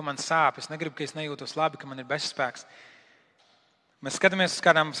negribu, ka man sāp, es negribu, ka es nejūtos labi, ka man ir bezspēks. Mēs skatāmies uz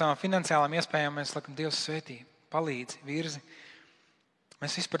kādām savām finansiālām iespējām, mēs sakām, Dievs svētī, palīdzi, virzi.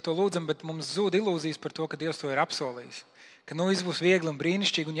 Mēs visi par to lūdzam, bet mums zūd ilūzijas par to, ka Dievs to ir apsolījis. Ka viss būs viegli un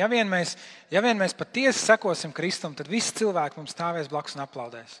brīnišķīgi. Un ja vien mēs patiesi sekosim Kristum, tad visi cilvēki mums stāvēs blakus un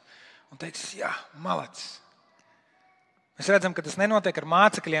aplaudēs. Un teiks, jā, malacis. Mēs redzam, ka tas nenotiek ar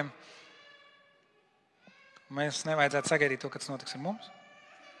mācekļiem. Mēs nevajadzētu sagaidīt to, ka tas notiks ar mums.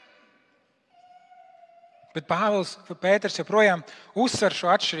 Bet Pēters joprojām uzsver šo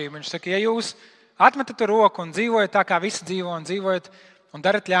atšķirību. Viņš saka, ja jūs atmetat to roku un dzīvojat tā, kā visi dzīvo, un dzīvojat un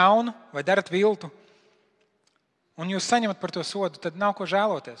darat ļaunu vai darat viltu, un jūs saņemat par to sodu, tad nav ko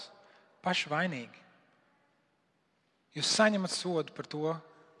žēloties. Paši vainīgi. Jūs saņemat sodu par to,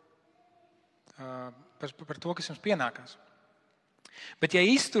 kas jums pienākās. Bet ja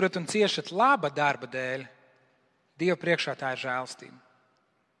izturat un ciešat laba darba dēļ, Dieva priekšā tā ir žēlastība.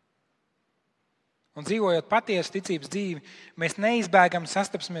 Un dzīvojot patiesu ticības dzīvi, mēs neizbēgami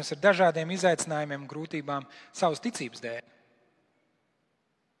sastapsimies ar dažādiem izaicinājumiem un grūtībām savas ticības dēļ.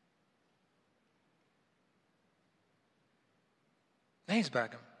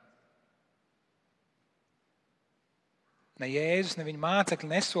 Neizbēgami. Ne Jēzus, ne viņa mācekļi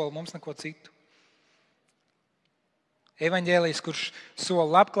nesola mums neko citu. Evaņģēlijs, kurš sola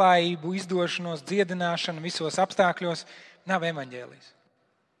labklājību, izdošanos, dziedināšanu visos apstākļos, nav evaņģēlijs.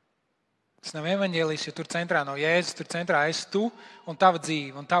 Tas nav evaņģēlijs, jo tur centrā nav Jēzus, tur centrā esi tu un tava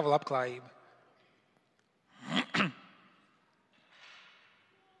dzīve un tava labklājība.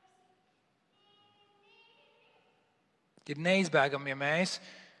 Ir neizbēgami, ja mēs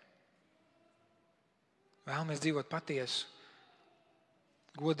vēlamies dzīvot patiesu,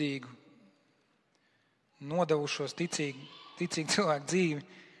 godīgu, nodevušos, ticīgu cilvēku dzīvi,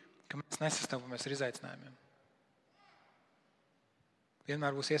 ka mēs nesastopamies ar izaicinājumiem.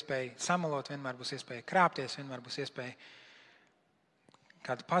 Vienmēr būs iespēja samalot, vienmēr būs iespēja krāpties, vienmēr būs iespēja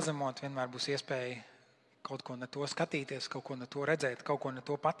kādu pazemot, vienmēr būs iespēja kaut ko ne to skatīties, kaut ko ne to redzēt, kaut ko ne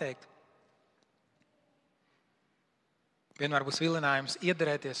to pateikt. Vienmēr būs vilinājums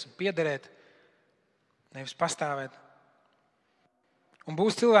iederēties un piederēt, nevis pastāvēt. Un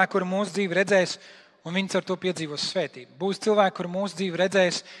būs cilvēki, kuri mūsu dzīvi redzēs, un viņi ar to piedzīvos svētību. Būs cilvēki, kuri mūsu dzīvi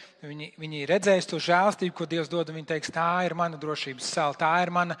redzēs, viņi redzēs to žēlstību, ko Dievs dod, un viņi teiks, tā ir mana drošības sala, tā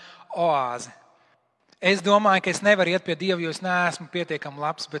ir mana oāze. Es domāju, ka es nevaru iet pie Dieva, jo es neesmu pietiekami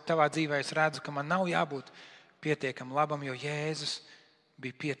labs, bet tavā dzīvē es redzu, ka man nav jābūt pietiekami labam, jo Jēzus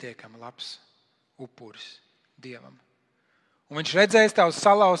bija pietiekami labs upuris Dievam. Un viņš redzēs tavu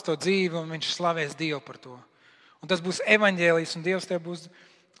salauzto dzīvi, un viņš slavēs Dievu par to. Un tas būs evaņģēlijs, un Dievs tev būs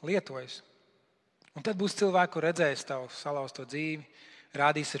lietojis. Un tad būs cilvēki, kur redzēs tavu salauzto dzīvi,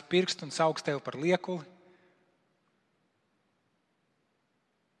 rādīs ar pirkstu un sauks tevi par liekuli,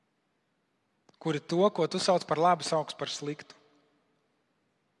 kuri to, ko tu sauc par labu, sauks par sliktu.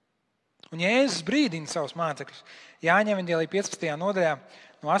 Un Jēzus brīdina savus mācekļus. Jāņa evaņģēlija 15. nodaļā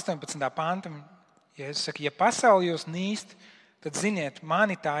no 18. panta. Jēzus saka, ja pasaule jūs nīst, tad ziniet,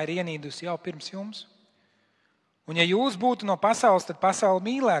 mani tā ir ienīdusi jau pirms jums. Un ja jūs būtu no pasaules, tad pasaule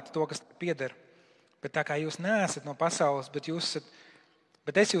mīlētu to, kas pieder. Bet tā kā jūs neesat no pasaules,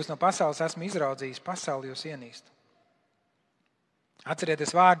 bet es jūs no pasaules esmu izraudzījis, pasauli jūs ienīst.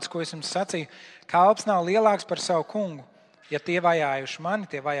 Atcerieties vārdus, ko es jums sacīju. Kalps nav lielāks par savu kungu. Ja tie vajājuši mani,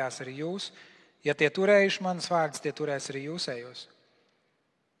 tie vajās arī jūs. Ja tie turējuši manas vārdus, tie turēs arī jūsējos.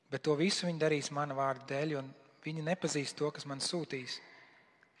 Bet to visu viņi darīs mana vārda dēļ, un viņi nepazīst to, kas man sūtīs.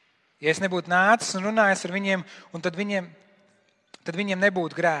 Ja es nebūtu nācis un runājis ar viņiem, un tad viņiem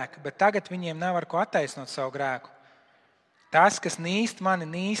nebūtu grēka, bet tagad viņiem nav ar ko attaisnot savu grēku. Tas, kas nīst mani,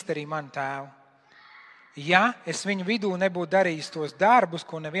 nīst arī manu tēvu. Ja es viņu vidū nebūtu darījis tos darbus,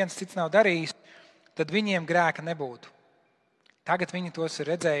 ko neviens cits nav darījis, tad viņiem grēka nebūtu. Tagad viņi tos ir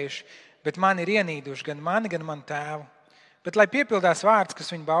redzējuši, bet mani ir ienīduši gan mani, gan manu tēvu. Bet lai piepildās vārds,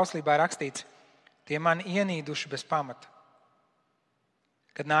 kas viņa bauslībā rakstīts, tie mani ienīduši bez pamata.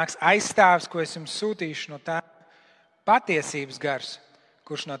 Kad nāks aizstāvs, ko es jums sūtīšu no tēva, patiesības gars,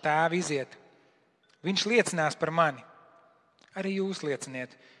 kurš no tēva iziet, viņš liecinās par mani. Arī jūs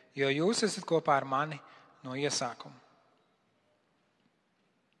lieciniet, jo jūs esat kopā ar mani no iesākuma.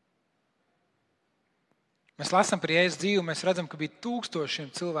 Mēs lasām par Jēzus dzīvi, mēs redzam, ka bija tūkstošiem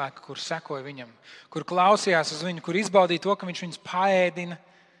cilvēku, kur sekoja viņam, kur klausījās uz viņu, kur izbaudīja to, ka viņš viņus paēdina,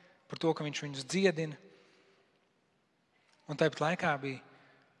 par to, ka viņš viņus dziedina. Un tāpat laikā bija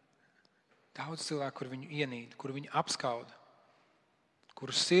daudz cilvēku, kur viņu ienīda, kur viņu apskauda,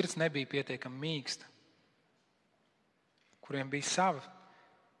 kuru sirds nebija pietiekami mīksta, kuriem bija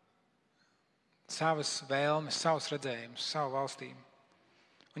savas vēlmes, savs redzējums, savu valstību.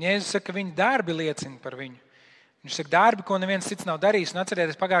 Un Jēzus saka, ka viņa darbi liecina par viņu. Viņš saka, darbi, ko neviens cits nav darījis. Un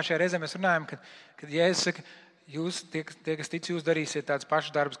atcerieties, pagājušajā reizē mēs runājām, kad Jēzus saka, jūs, tie, kas tic, jūs darīsiet tādus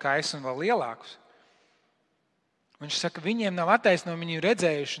pašus darbus kā es un vēl lielākus. Viņš saka, viņiem nav attaisnojumi, viņi ir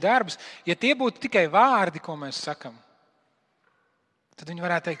redzējuši darbus. Ja tie būtu tikai vārdi, ko mēs sakam, tad viņi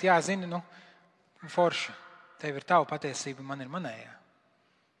varētu teikt, jā, zini, forši, tev ir tava patiesība, man ir manējā.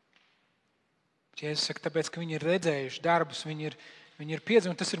 Jēzus saka, tāpēc, ka viņi ir redzējuši darbus, viņi ir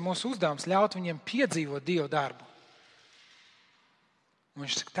piedzīvojuši, tas ir mūsu uzdevums, ļaut viņiem piedzīvot Dieva darbu. Un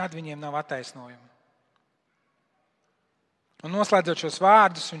viņš saka, tad viņiem nav attaisnojumi. Un noslēdzot šos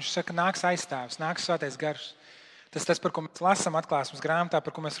vārdus, viņš saka, nāks aizstāvs, nāks svētais gars. Tas, par ko mēs lasām atklāsmes grāmatā,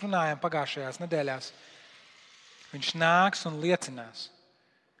 par ko mēs runājām pagājušajās nedēļās. Viņš nāks un liecinās.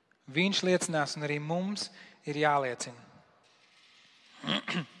 Viņš liecinās, un arī mums ir jāliecina.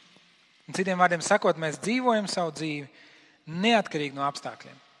 Un citiem vārdiem sakot, mēs dzīvojam savu dzīvi neatkarīgi no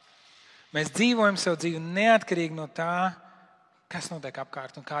apstākļiem. Mēs dzīvojam savu dzīvi neatkarīgi no tā, kas notiek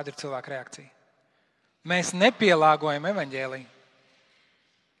apkārt un kāda ir cilvēka reakcija. Mēs nepielāgojam evaņģēliju.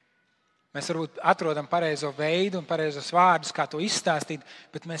 Mēs varbūt atrodam pareizo veidu un pareizos vārdus, kā to izstāstīt,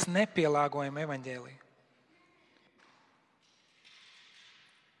 bet mēs nepielāgojam evaņģēliju.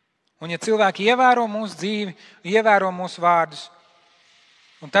 Un ja cilvēki ievēro mūsu dzīvi, ievēro mūsu vārdus,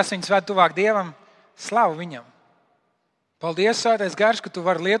 un tas viņus ved tuvāk Dievam, slavu viņam. Paldies, Svētais Gars, ka tu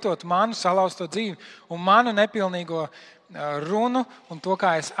vari lietot manu salauzto dzīvi un manu nepilnīgo runu un to,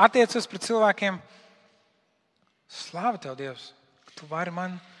 kā es attiecos pret cilvēkiem. Slāva tev, Dievs, ka tu vari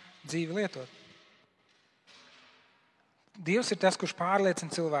man dzīvi lietot. Dievs ir tas, kurš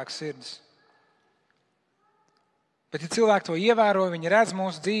pārliecina cilvēku sirdis. Bet, ja cilvēki to ievēro, viņi redz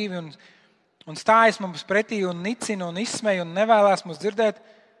mūsu dzīvi un stājas mums pretī un nicina un izsmej un nevēlas mūs dzirdēt,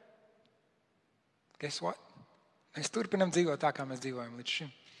 guess what? Mēs turpinam dzīvot tā, kā mēs dzīvojam līdz šim.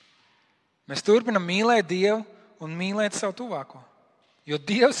 Mēs turpinam mīlēt Dievu un mīlēt savu tuvāko. Jo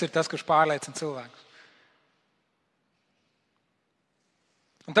Dievs ir tas, kurš pārliecina cilvēkus.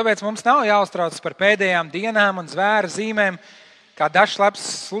 Un tāpēc mums nav jāuztraucas par pēdējām dienām un zvēra zīmēm, kā dažs labs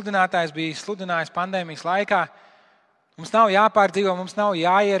sludinātājs bija sludinājis pandēmijas laikā. Mums nav jāpārdzīvo, mums nav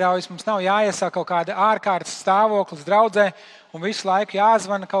jāieraujas, mums nav jāiesāk kaut kāda ārkārtas stāvoklis draudzē un visu laiku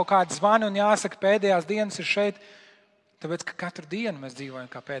jāzvana kaut kāda zvana un jāsaka, pēdējās dienas ir šeit. Tāpēc, ka katru dienu mēs dzīvojam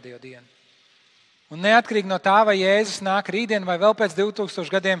kā pēdējo dienu. Un neatkarīgi no tā, vai Jēzus nāk rītdien vai vēl pēc 2000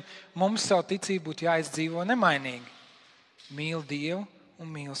 gadiem, mums savu ticību būtu jāizdzīvo nemainīgi. Mīl Dievu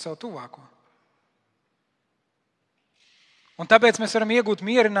un mīl savu tuvāko. Un tāpēc mēs varam iegūt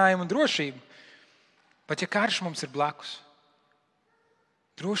mierinājumu un drošību. Pat ja karš mums ir blakus.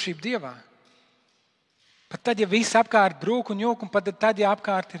 Drošība Dievā. Pat tad, ja viss apkārt brūk un jūk, un pat tad, ja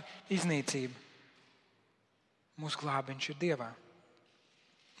apkārt ir iznīcība. Mūsu glābiņš ir Dievā.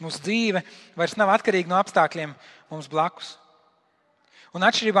 Mūsu dzīve vairs nav atkarīga no apstākļiem mums blakus. Un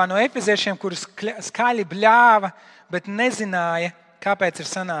atšķirībā no efeziešiem, kurus skaļi bļāva, bet nezināja, kāpēc ir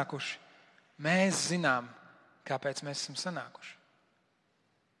sanākuši, mēs zinām, kāpēc mēs esam sanākuši.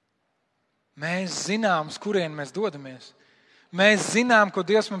 Mēs zinām, uz kurien mēs dodamies. Mēs zinām, ko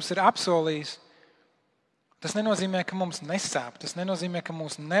Dievs mums ir apsolījis. Tas nenozīmē, ka mums nesāp, tas nenozīmē, ka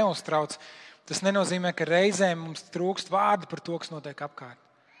mūs neuztrauc. Tas nenozīmē, ka reizēm mums trūkst vārdu par to, kas notiek apkārt.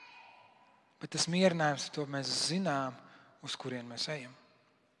 Bet tas mierinājums, to mēs zinām, uz kurien mēs ejam.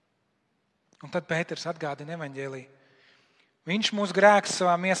 Un tad Pēters atgādina evaņģēliju. Viņš mūsu grēkus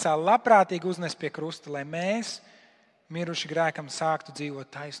savā miesā labprātīgi uznes pie krusta, lai mēs, miruši grēkam, sāktu dzīvot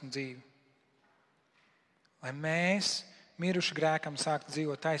taisnu dzīvi. Lai mēs, miruši grēkam, sāktu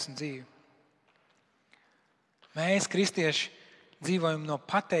dzīvot taisnu dzīvi. Mēs, kristieši, dzīvojam no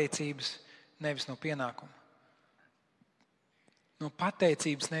pateicības, nevis no pienākuma. No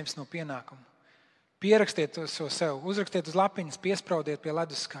pateicības, nevis no pienākuma. Pierakstiet to sev, uzrakstiet uz lapiņas, piespraudiet pie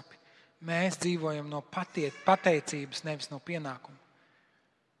leduskapi. Mēs dzīvojam no pateicības, nevis no pienākuma.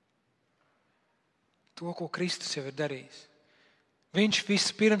 To, ko Kristus jau ir darījis. Viņš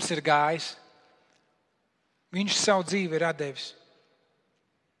vispirms ir gājis. Viņš savu dzīvi ir atdevis.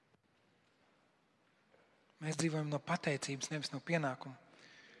 Mēs dzīvojam no pateicības, nevis no pienākuma.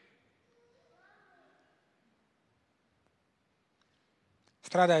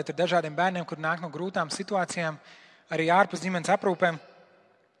 Strādājot ar dažādiem bērniem, kur nāk no grūtām situācijām, arī ārpus ģimenes aprūpēm,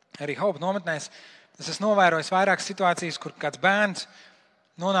 arī Hope nometnēs, es esmu novērojis vairākas situācijas, kur kāds bērns,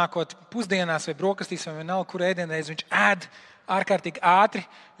 nonākot pusdienās vai brokastīs vai vienalga, kur ēdienreiz, viņš ēd ārkārtīgi ātri,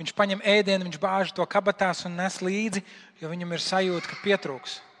 viņš paņem ēdienu, viņš bāž to kabatās un nes līdzi, jo viņam ir sajūta, ka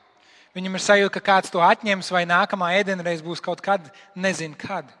pietrūks. Viņam ir sajūta, ka kāds to atņems vai nākamā ēdienreiz būs kaut kad, nezinu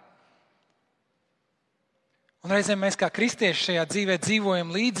kad. Un reizēm mēs kā kristieši šajā dzīvē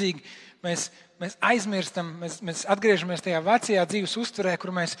dzīvojam līdzīgi, mēs aizmirstam, mēs atgriežamies tajā vecajā dzīves uzturē,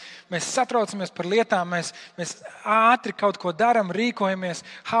 kur mēs satraucamies par lietām, mēs ātri kaut ko daram, rīkojamies,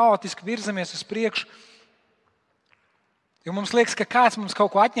 haotiski virzamies uz priekšu. Jo mums liekas, ka kāds mums kaut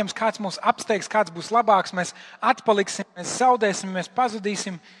ko atņems, kāds mūs apsteigs, kāds būs labāks, mēs atpaliksim, mēs zaudēsim, mēs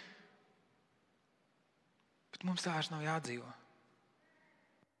pazudīsim. Bet mums tā vairs nav jādzīvo.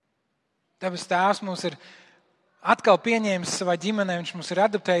 Debes Tēvs mums ir atkal pieņēmis savā ģimenē, viņš mums ir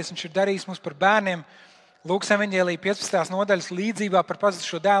adoptējis, viņš ir darījis mūs par bērniem. Lūkas evaņģēlija 15. nodaļas līdzībā par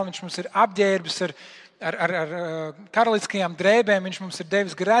pazudušo dēlu, viņš mums ir apģērbis ar karaliskajām drēbēm, viņš mums ir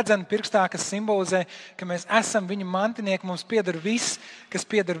devis gredzenu pirkstā, kas simbolizē, ka mēs esam viņa mantinieki, mums pieder viss, kas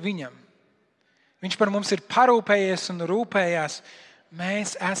pieder viņam. Viņš par mums ir parūpējies un rūpējās.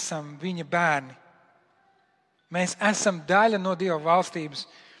 Mēs esam viņa bērni. Mēs esam daļa no Dieva valstības.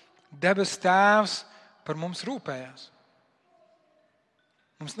 Debes Tēvs par mums rūpējās.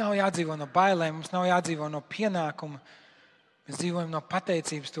 Mums nav jādzīvo no bailēm, mums nav jādzīvo no pienākuma. Mēs dzīvojam no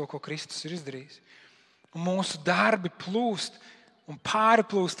pateicības to, ko Kristus ir izdarījis. Un mūsu darbi plūst un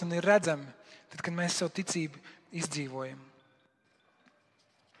pārplūst un ir redzami, tad, kad mēs savu ticību izdzīvojam.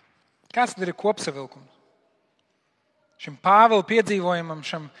 Kāds tad ir kopsavilkums? Šim Pāvila piedzīvojumam,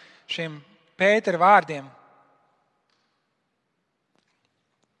 šiem Pētera vārdiem,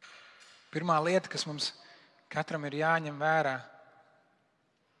 pirmā lieta, kas mums katram ir jāņem vērā,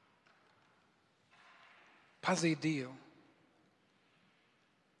 pazīt Dievu.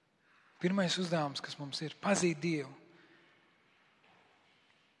 Pirmais uzdevums, kas mums ir, pazīt Dievu.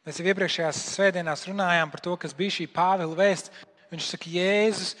 Mēs jau iepriekšējās svētdienās runājām par to, kas bija šī Pāvila vēsts. Viņš saka,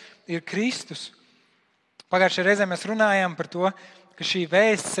 Jēzus ir Kristus. Pagājušajā reizē mēs runājām par to, ka šī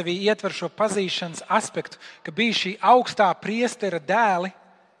vēsts sevī ietver šo pazīšanas aspektu, ka bija šī augstā priestera dēli,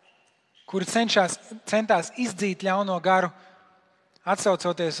 kuri centās izdzīt ļauno garu,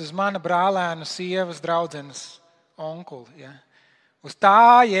 atsaucoties uz mana brālēnu sievas draudzenes onkuli. Ja? Uz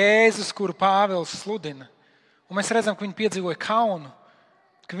tā Jēzus, kuru Pāvils sludina. Un mēs redzam, ka viņi piedzīvoja kaunu,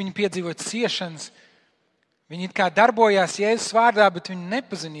 ka viņi piedzīvoja ciešanas. Viņi it kā darbojās Jēzus vārdā, bet viņi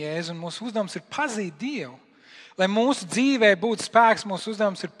nepazina Jēzu. Un mūsu uzdevums ir pazīt Dievu. Lai mūsu dzīvē būtu spēks, mūsu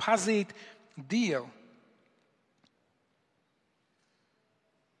uzdevums ir pazīt Dievu.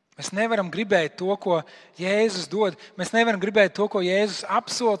 Mēs nevaram gribēt to, ko Jēzus dod. Mēs nevaram gribēt to, ko Jēzus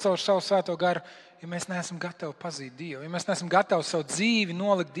apsola caur savu svēto garu, ja mēs neesam gatavi pazīt Dievu, ja mēs neesam gatavi savu dzīvi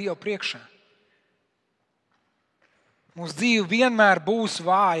nolikt Dievu priekšā. Mūsu dzīve vienmēr būs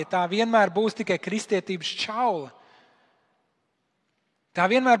vāja, tā vienmēr būs tikai kristietības čaula. Tā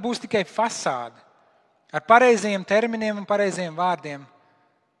vienmēr būs tikai fasāde, ar pareizajiem terminiem un pareizajiem vārdiem,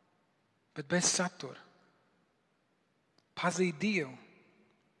 bet bez satura. Pazīt Dievu.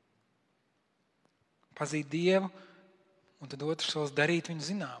 Pazīt Dievu, un tad otrs solis darīt viņu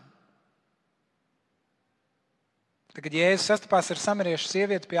zinām. Tad, kad Jēzus sastapās ar samariešu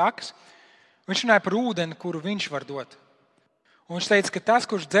sievieti pie akas, viņš runāja par ūdeni, kuru viņš var dot. Un viņš teica, ka tas,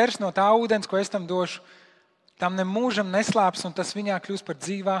 kurš dzers no tā ūdens, ko es tam došu, tam nemūžam neslāps, un tas viņā kļūs par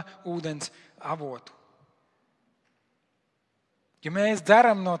dzīvā ūdens avotu. Ja mēs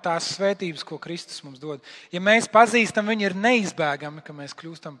dzeram no tās svētības, ko Kristus mums dod, ja mēs pazīstam viņu, ir neizbēgami, ka mēs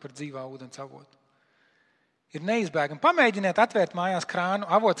kļūstam par dzīvā ūdens avotu. Ir neizbēgami. Pamēģiniet atvērt mājās krānu.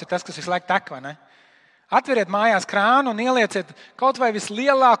 Avots ir tas, kas visu laiku tek, vai ne? Atveriet mājās krānu un ielieciet kaut vai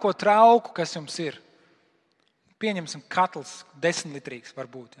vislielāko trauku, kas jums ir. Pieņemsim katls, 10 litrīgs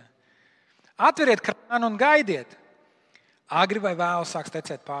varbūt. Ja. Atveriet krānu un gaidiet. Agri vai vēlu sāks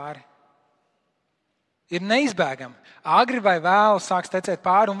tecēt pāri. Ir neizbēgami. Agri vai vēlu sāks tecēt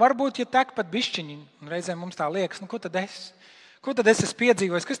pāri. Un varbūt, ja tek pat bišķiņi, un reizēm mums tā liekas, ko tad es? Ko tad es esmu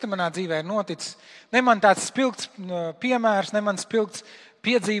piedzīvojis? Kas te manā dzīvē ir noticis? Ne man tāds spilgts piemērs, ne man spilgts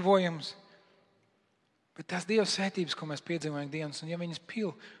piedzīvojums. Bet tās Dieva svētības, ko mēs piedzīvojam ikdienas, un ja viņas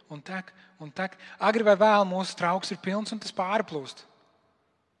pil un tek, agri vai vēl mūsu trauks ir pilns un tas pārplūst.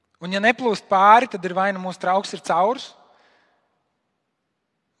 Un ja neplūst pāri, tad ir vai nu mūsu trauks ir caurs,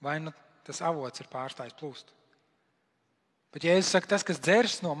 vai nu tas avots ir pārstājis plūst. Bet Jēzus saka, tas, kas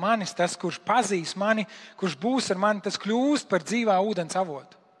dzers no manis, tas, kurš pazīs mani, kurš būs ar mani, tas kļūst par dzīvā ūdens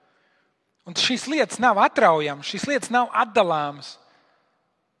avotu. Un šīs lietas nav atraujamas, šīs lietas nav atdalāmas.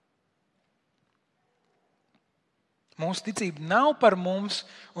 Mūsu ticība nav par mums,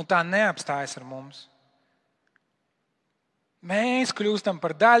 un tā neapstājas ar mums. Mēs kļūstam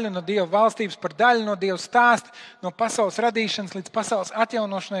par daļu no Dieva valstības, par daļu no Dieva stāsta, no pasaules radīšanas līdz pasaules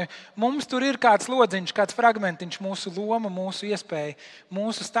atjaunošanai. Mums tur ir kāds lodziņš, kāds fragmentiņš, mūsu loma, mūsu iespēja,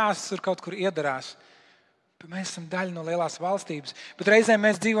 mūsu stāsts tur kaut kur iedarās. Bet mēs esam daļa no lielās valstības. Bet reizēm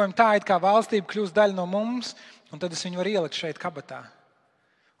mēs dzīvojam tā, it kā valstība kļūst daļa no mums, un tad es viņu varu ielikt šeit kabatā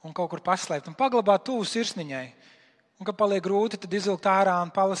un kaut kur paslēpt un paglabāt tuvu sirsniņai. Un, kad paliek grūti, tad izvilkt ārā un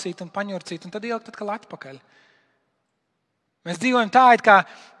palasīt un paņurcīt, un tad ielikt atkal atpakaļ. Mēs dzīvojam tā, it kā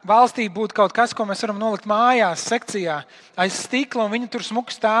valstība būtu kaut kas, ko mēs varam nolikt mājās, sekcijā, aiz stikla, un viņi tur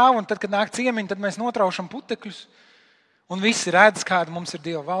smuki stāv, un tad, kad nāk ciemiņi, tad mēs notraušam putekļus, un visi redz, kāda mums ir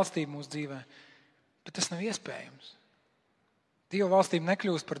Dieva valstība mūsu dzīvē. Bet tas nav iespējams. Dieva valstība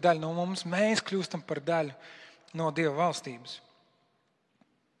nekļūst par daļu no mums, mēs kļūstam par daļu no Dieva valstības.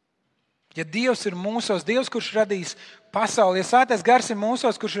 Ja Dievs ir mūsos, Dievs, kurš radīs pasauli, ja Svētais Gars ir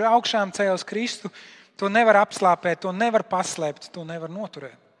mūsos, kurš ir augšām cēlis Kristu, to nevar apslāpēt, to nevar paslēpt, to nevar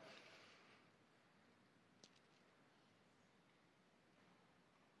noturēt.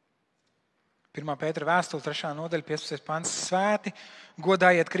 Pirmā Pētera vēstule, 3. nodaļa, 15. pants. Svēti,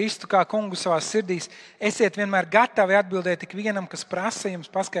 godājiet Kristu kā kungu savās sirdīs. Esiet vienmēr gatavi atbildēt ik vienam, kas prasa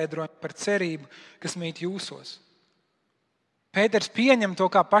jums paskaidrojumu par cerību, kas mīt jūsos. Pēters pieņem to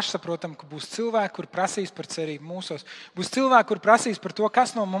kā pašsaprotam, ka būs cilvēki, kuri prasīs par cerību mūsos. Būs cilvēki, kuri prasīs par to,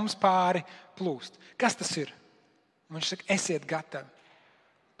 kas no mums pāri plūst. Kas tas ir? Un viņš saka, esiet gatavi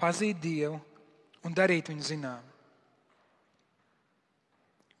pazīt Dievu un darīt viņu zinām.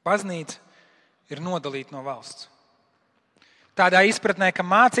 Baznīca ir nodalīta no valsts. Tādā izpratnē, ka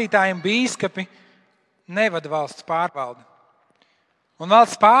mācītāji un bīskapi nevada valsts pārvalde. Un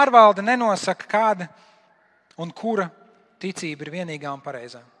valsts pārvalde nenosaka, kāda un kura ticība ir vienīgā un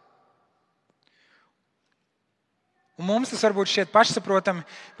pareizā. Un mums tas varbūt šķiet pašsaprotami,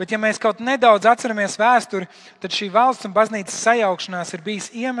 bet ja mēs kaut nedaudz atceramies vēsturi, tad šī valsts un baznīcas sajaukšanās ir bijis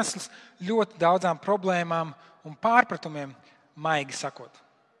iemesls ļoti daudzām problēmām un pārpratumiem, maigi sakot.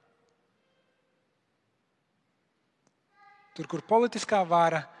 Tur, kur politiskā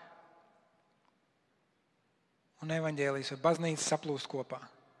vara un evaņģēlijas vai baznīca saplūst kopā,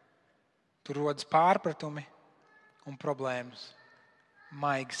 tur rodas pārpratumi un problēmas,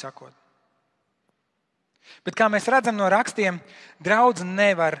 maigi sakot. Bet kā mēs redzam no rakstiem, draudze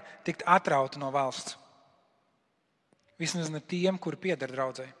nevar tikt atrauta no valsts. Vismaz ne tiem, kuri pieder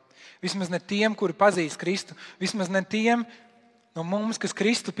draudzei. Vismaz ne tiem, kuri pazīst Kristu. Vismaz ne tiem no mums, kas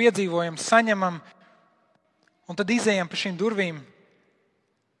Kristu piedzīvojam, saņemam un tad izējam pa šīm durvīm.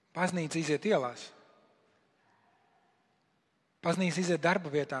 Baznīca iziet ielās. Baznīca iziet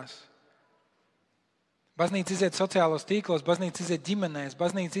darba vietās. Baznīca iziet sociālos tīklos, baznīca iziet ģimenēs,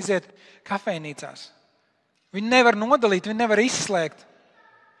 baznīca iziet kafejnīcās. Viņi nevar nodalīt, viņi nevar izslēgt.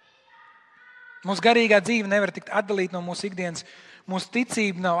 Mūsu garīgā dzīve nevar tikt atdalīta no mūsu ikdienas. Mūsu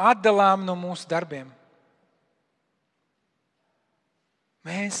ticība nav atdalāma no mūsu darbiem.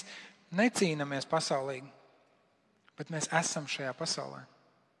 Mēs necīnāmies pasaulīgi, bet mēs esam šajā pasaulē.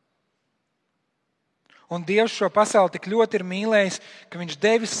 Un Dievs šo pasauli tik ļoti ir mīlējis, ka viņš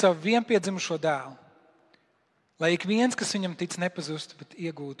devis savu vienpiedzimušo dēlu, lai ik viens, kas viņam tic, nepazustu, bet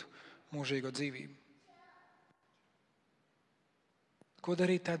iegūtu mūžīgo dzīvību. Ko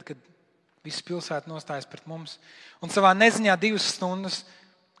darīt tad, kad visa pilsēta nostājas pret mums un savā neziņā 2 stundas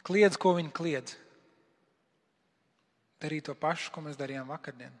kliedz, ko viņi kliedz? Darīt to pašu, ko mēs darījām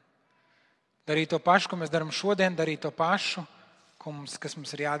vakardien. Darīt to pašu, ko mēs darām šodien, darīt to pašu, kas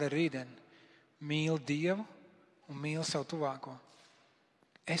mums ir jādara rītdien. Mīli Dievu un mīli savu tuvāko.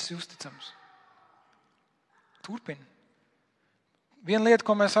 Esi uzticams. Turpini. Viena lieta,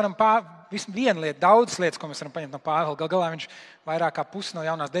 ko mēs varam daudzas lietas, ko mēs varam paņemt no Pāvila, gal galā viņš vairāk kā pusi no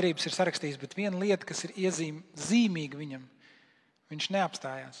jaunās derības ir sarakstījis, bet viena lieta, kas ir zīmīga viņam, viņš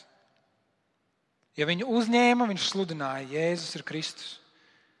neapstājās. Ja viņu uzņēma, viņš sludināja, Jēzus ir Kristus.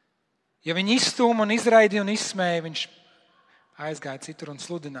 Ja viņu izstūma un izraidīja un izsmēja, viņš aizgāja citur un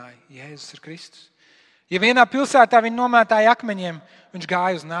sludināja, Jēzus ir Kristus. Ja vienā pilsētā viņu nomētāja akmeņiem, viņš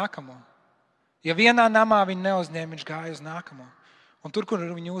gāja uz nākamo. Ja vienā namā viņu neuzņēma, viņš gāja uz nākamo. Un tur, kur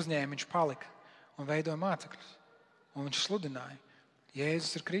viņu uzņēma, viņš palika un veidoja mācekļus. Un viņš sludināja,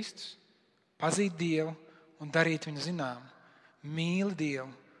 Jēzus ir Kristus. Pazīt Dievu un darīt viņu zinām. Mīli Dievu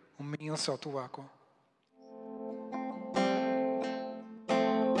un mīli savu tuvāko.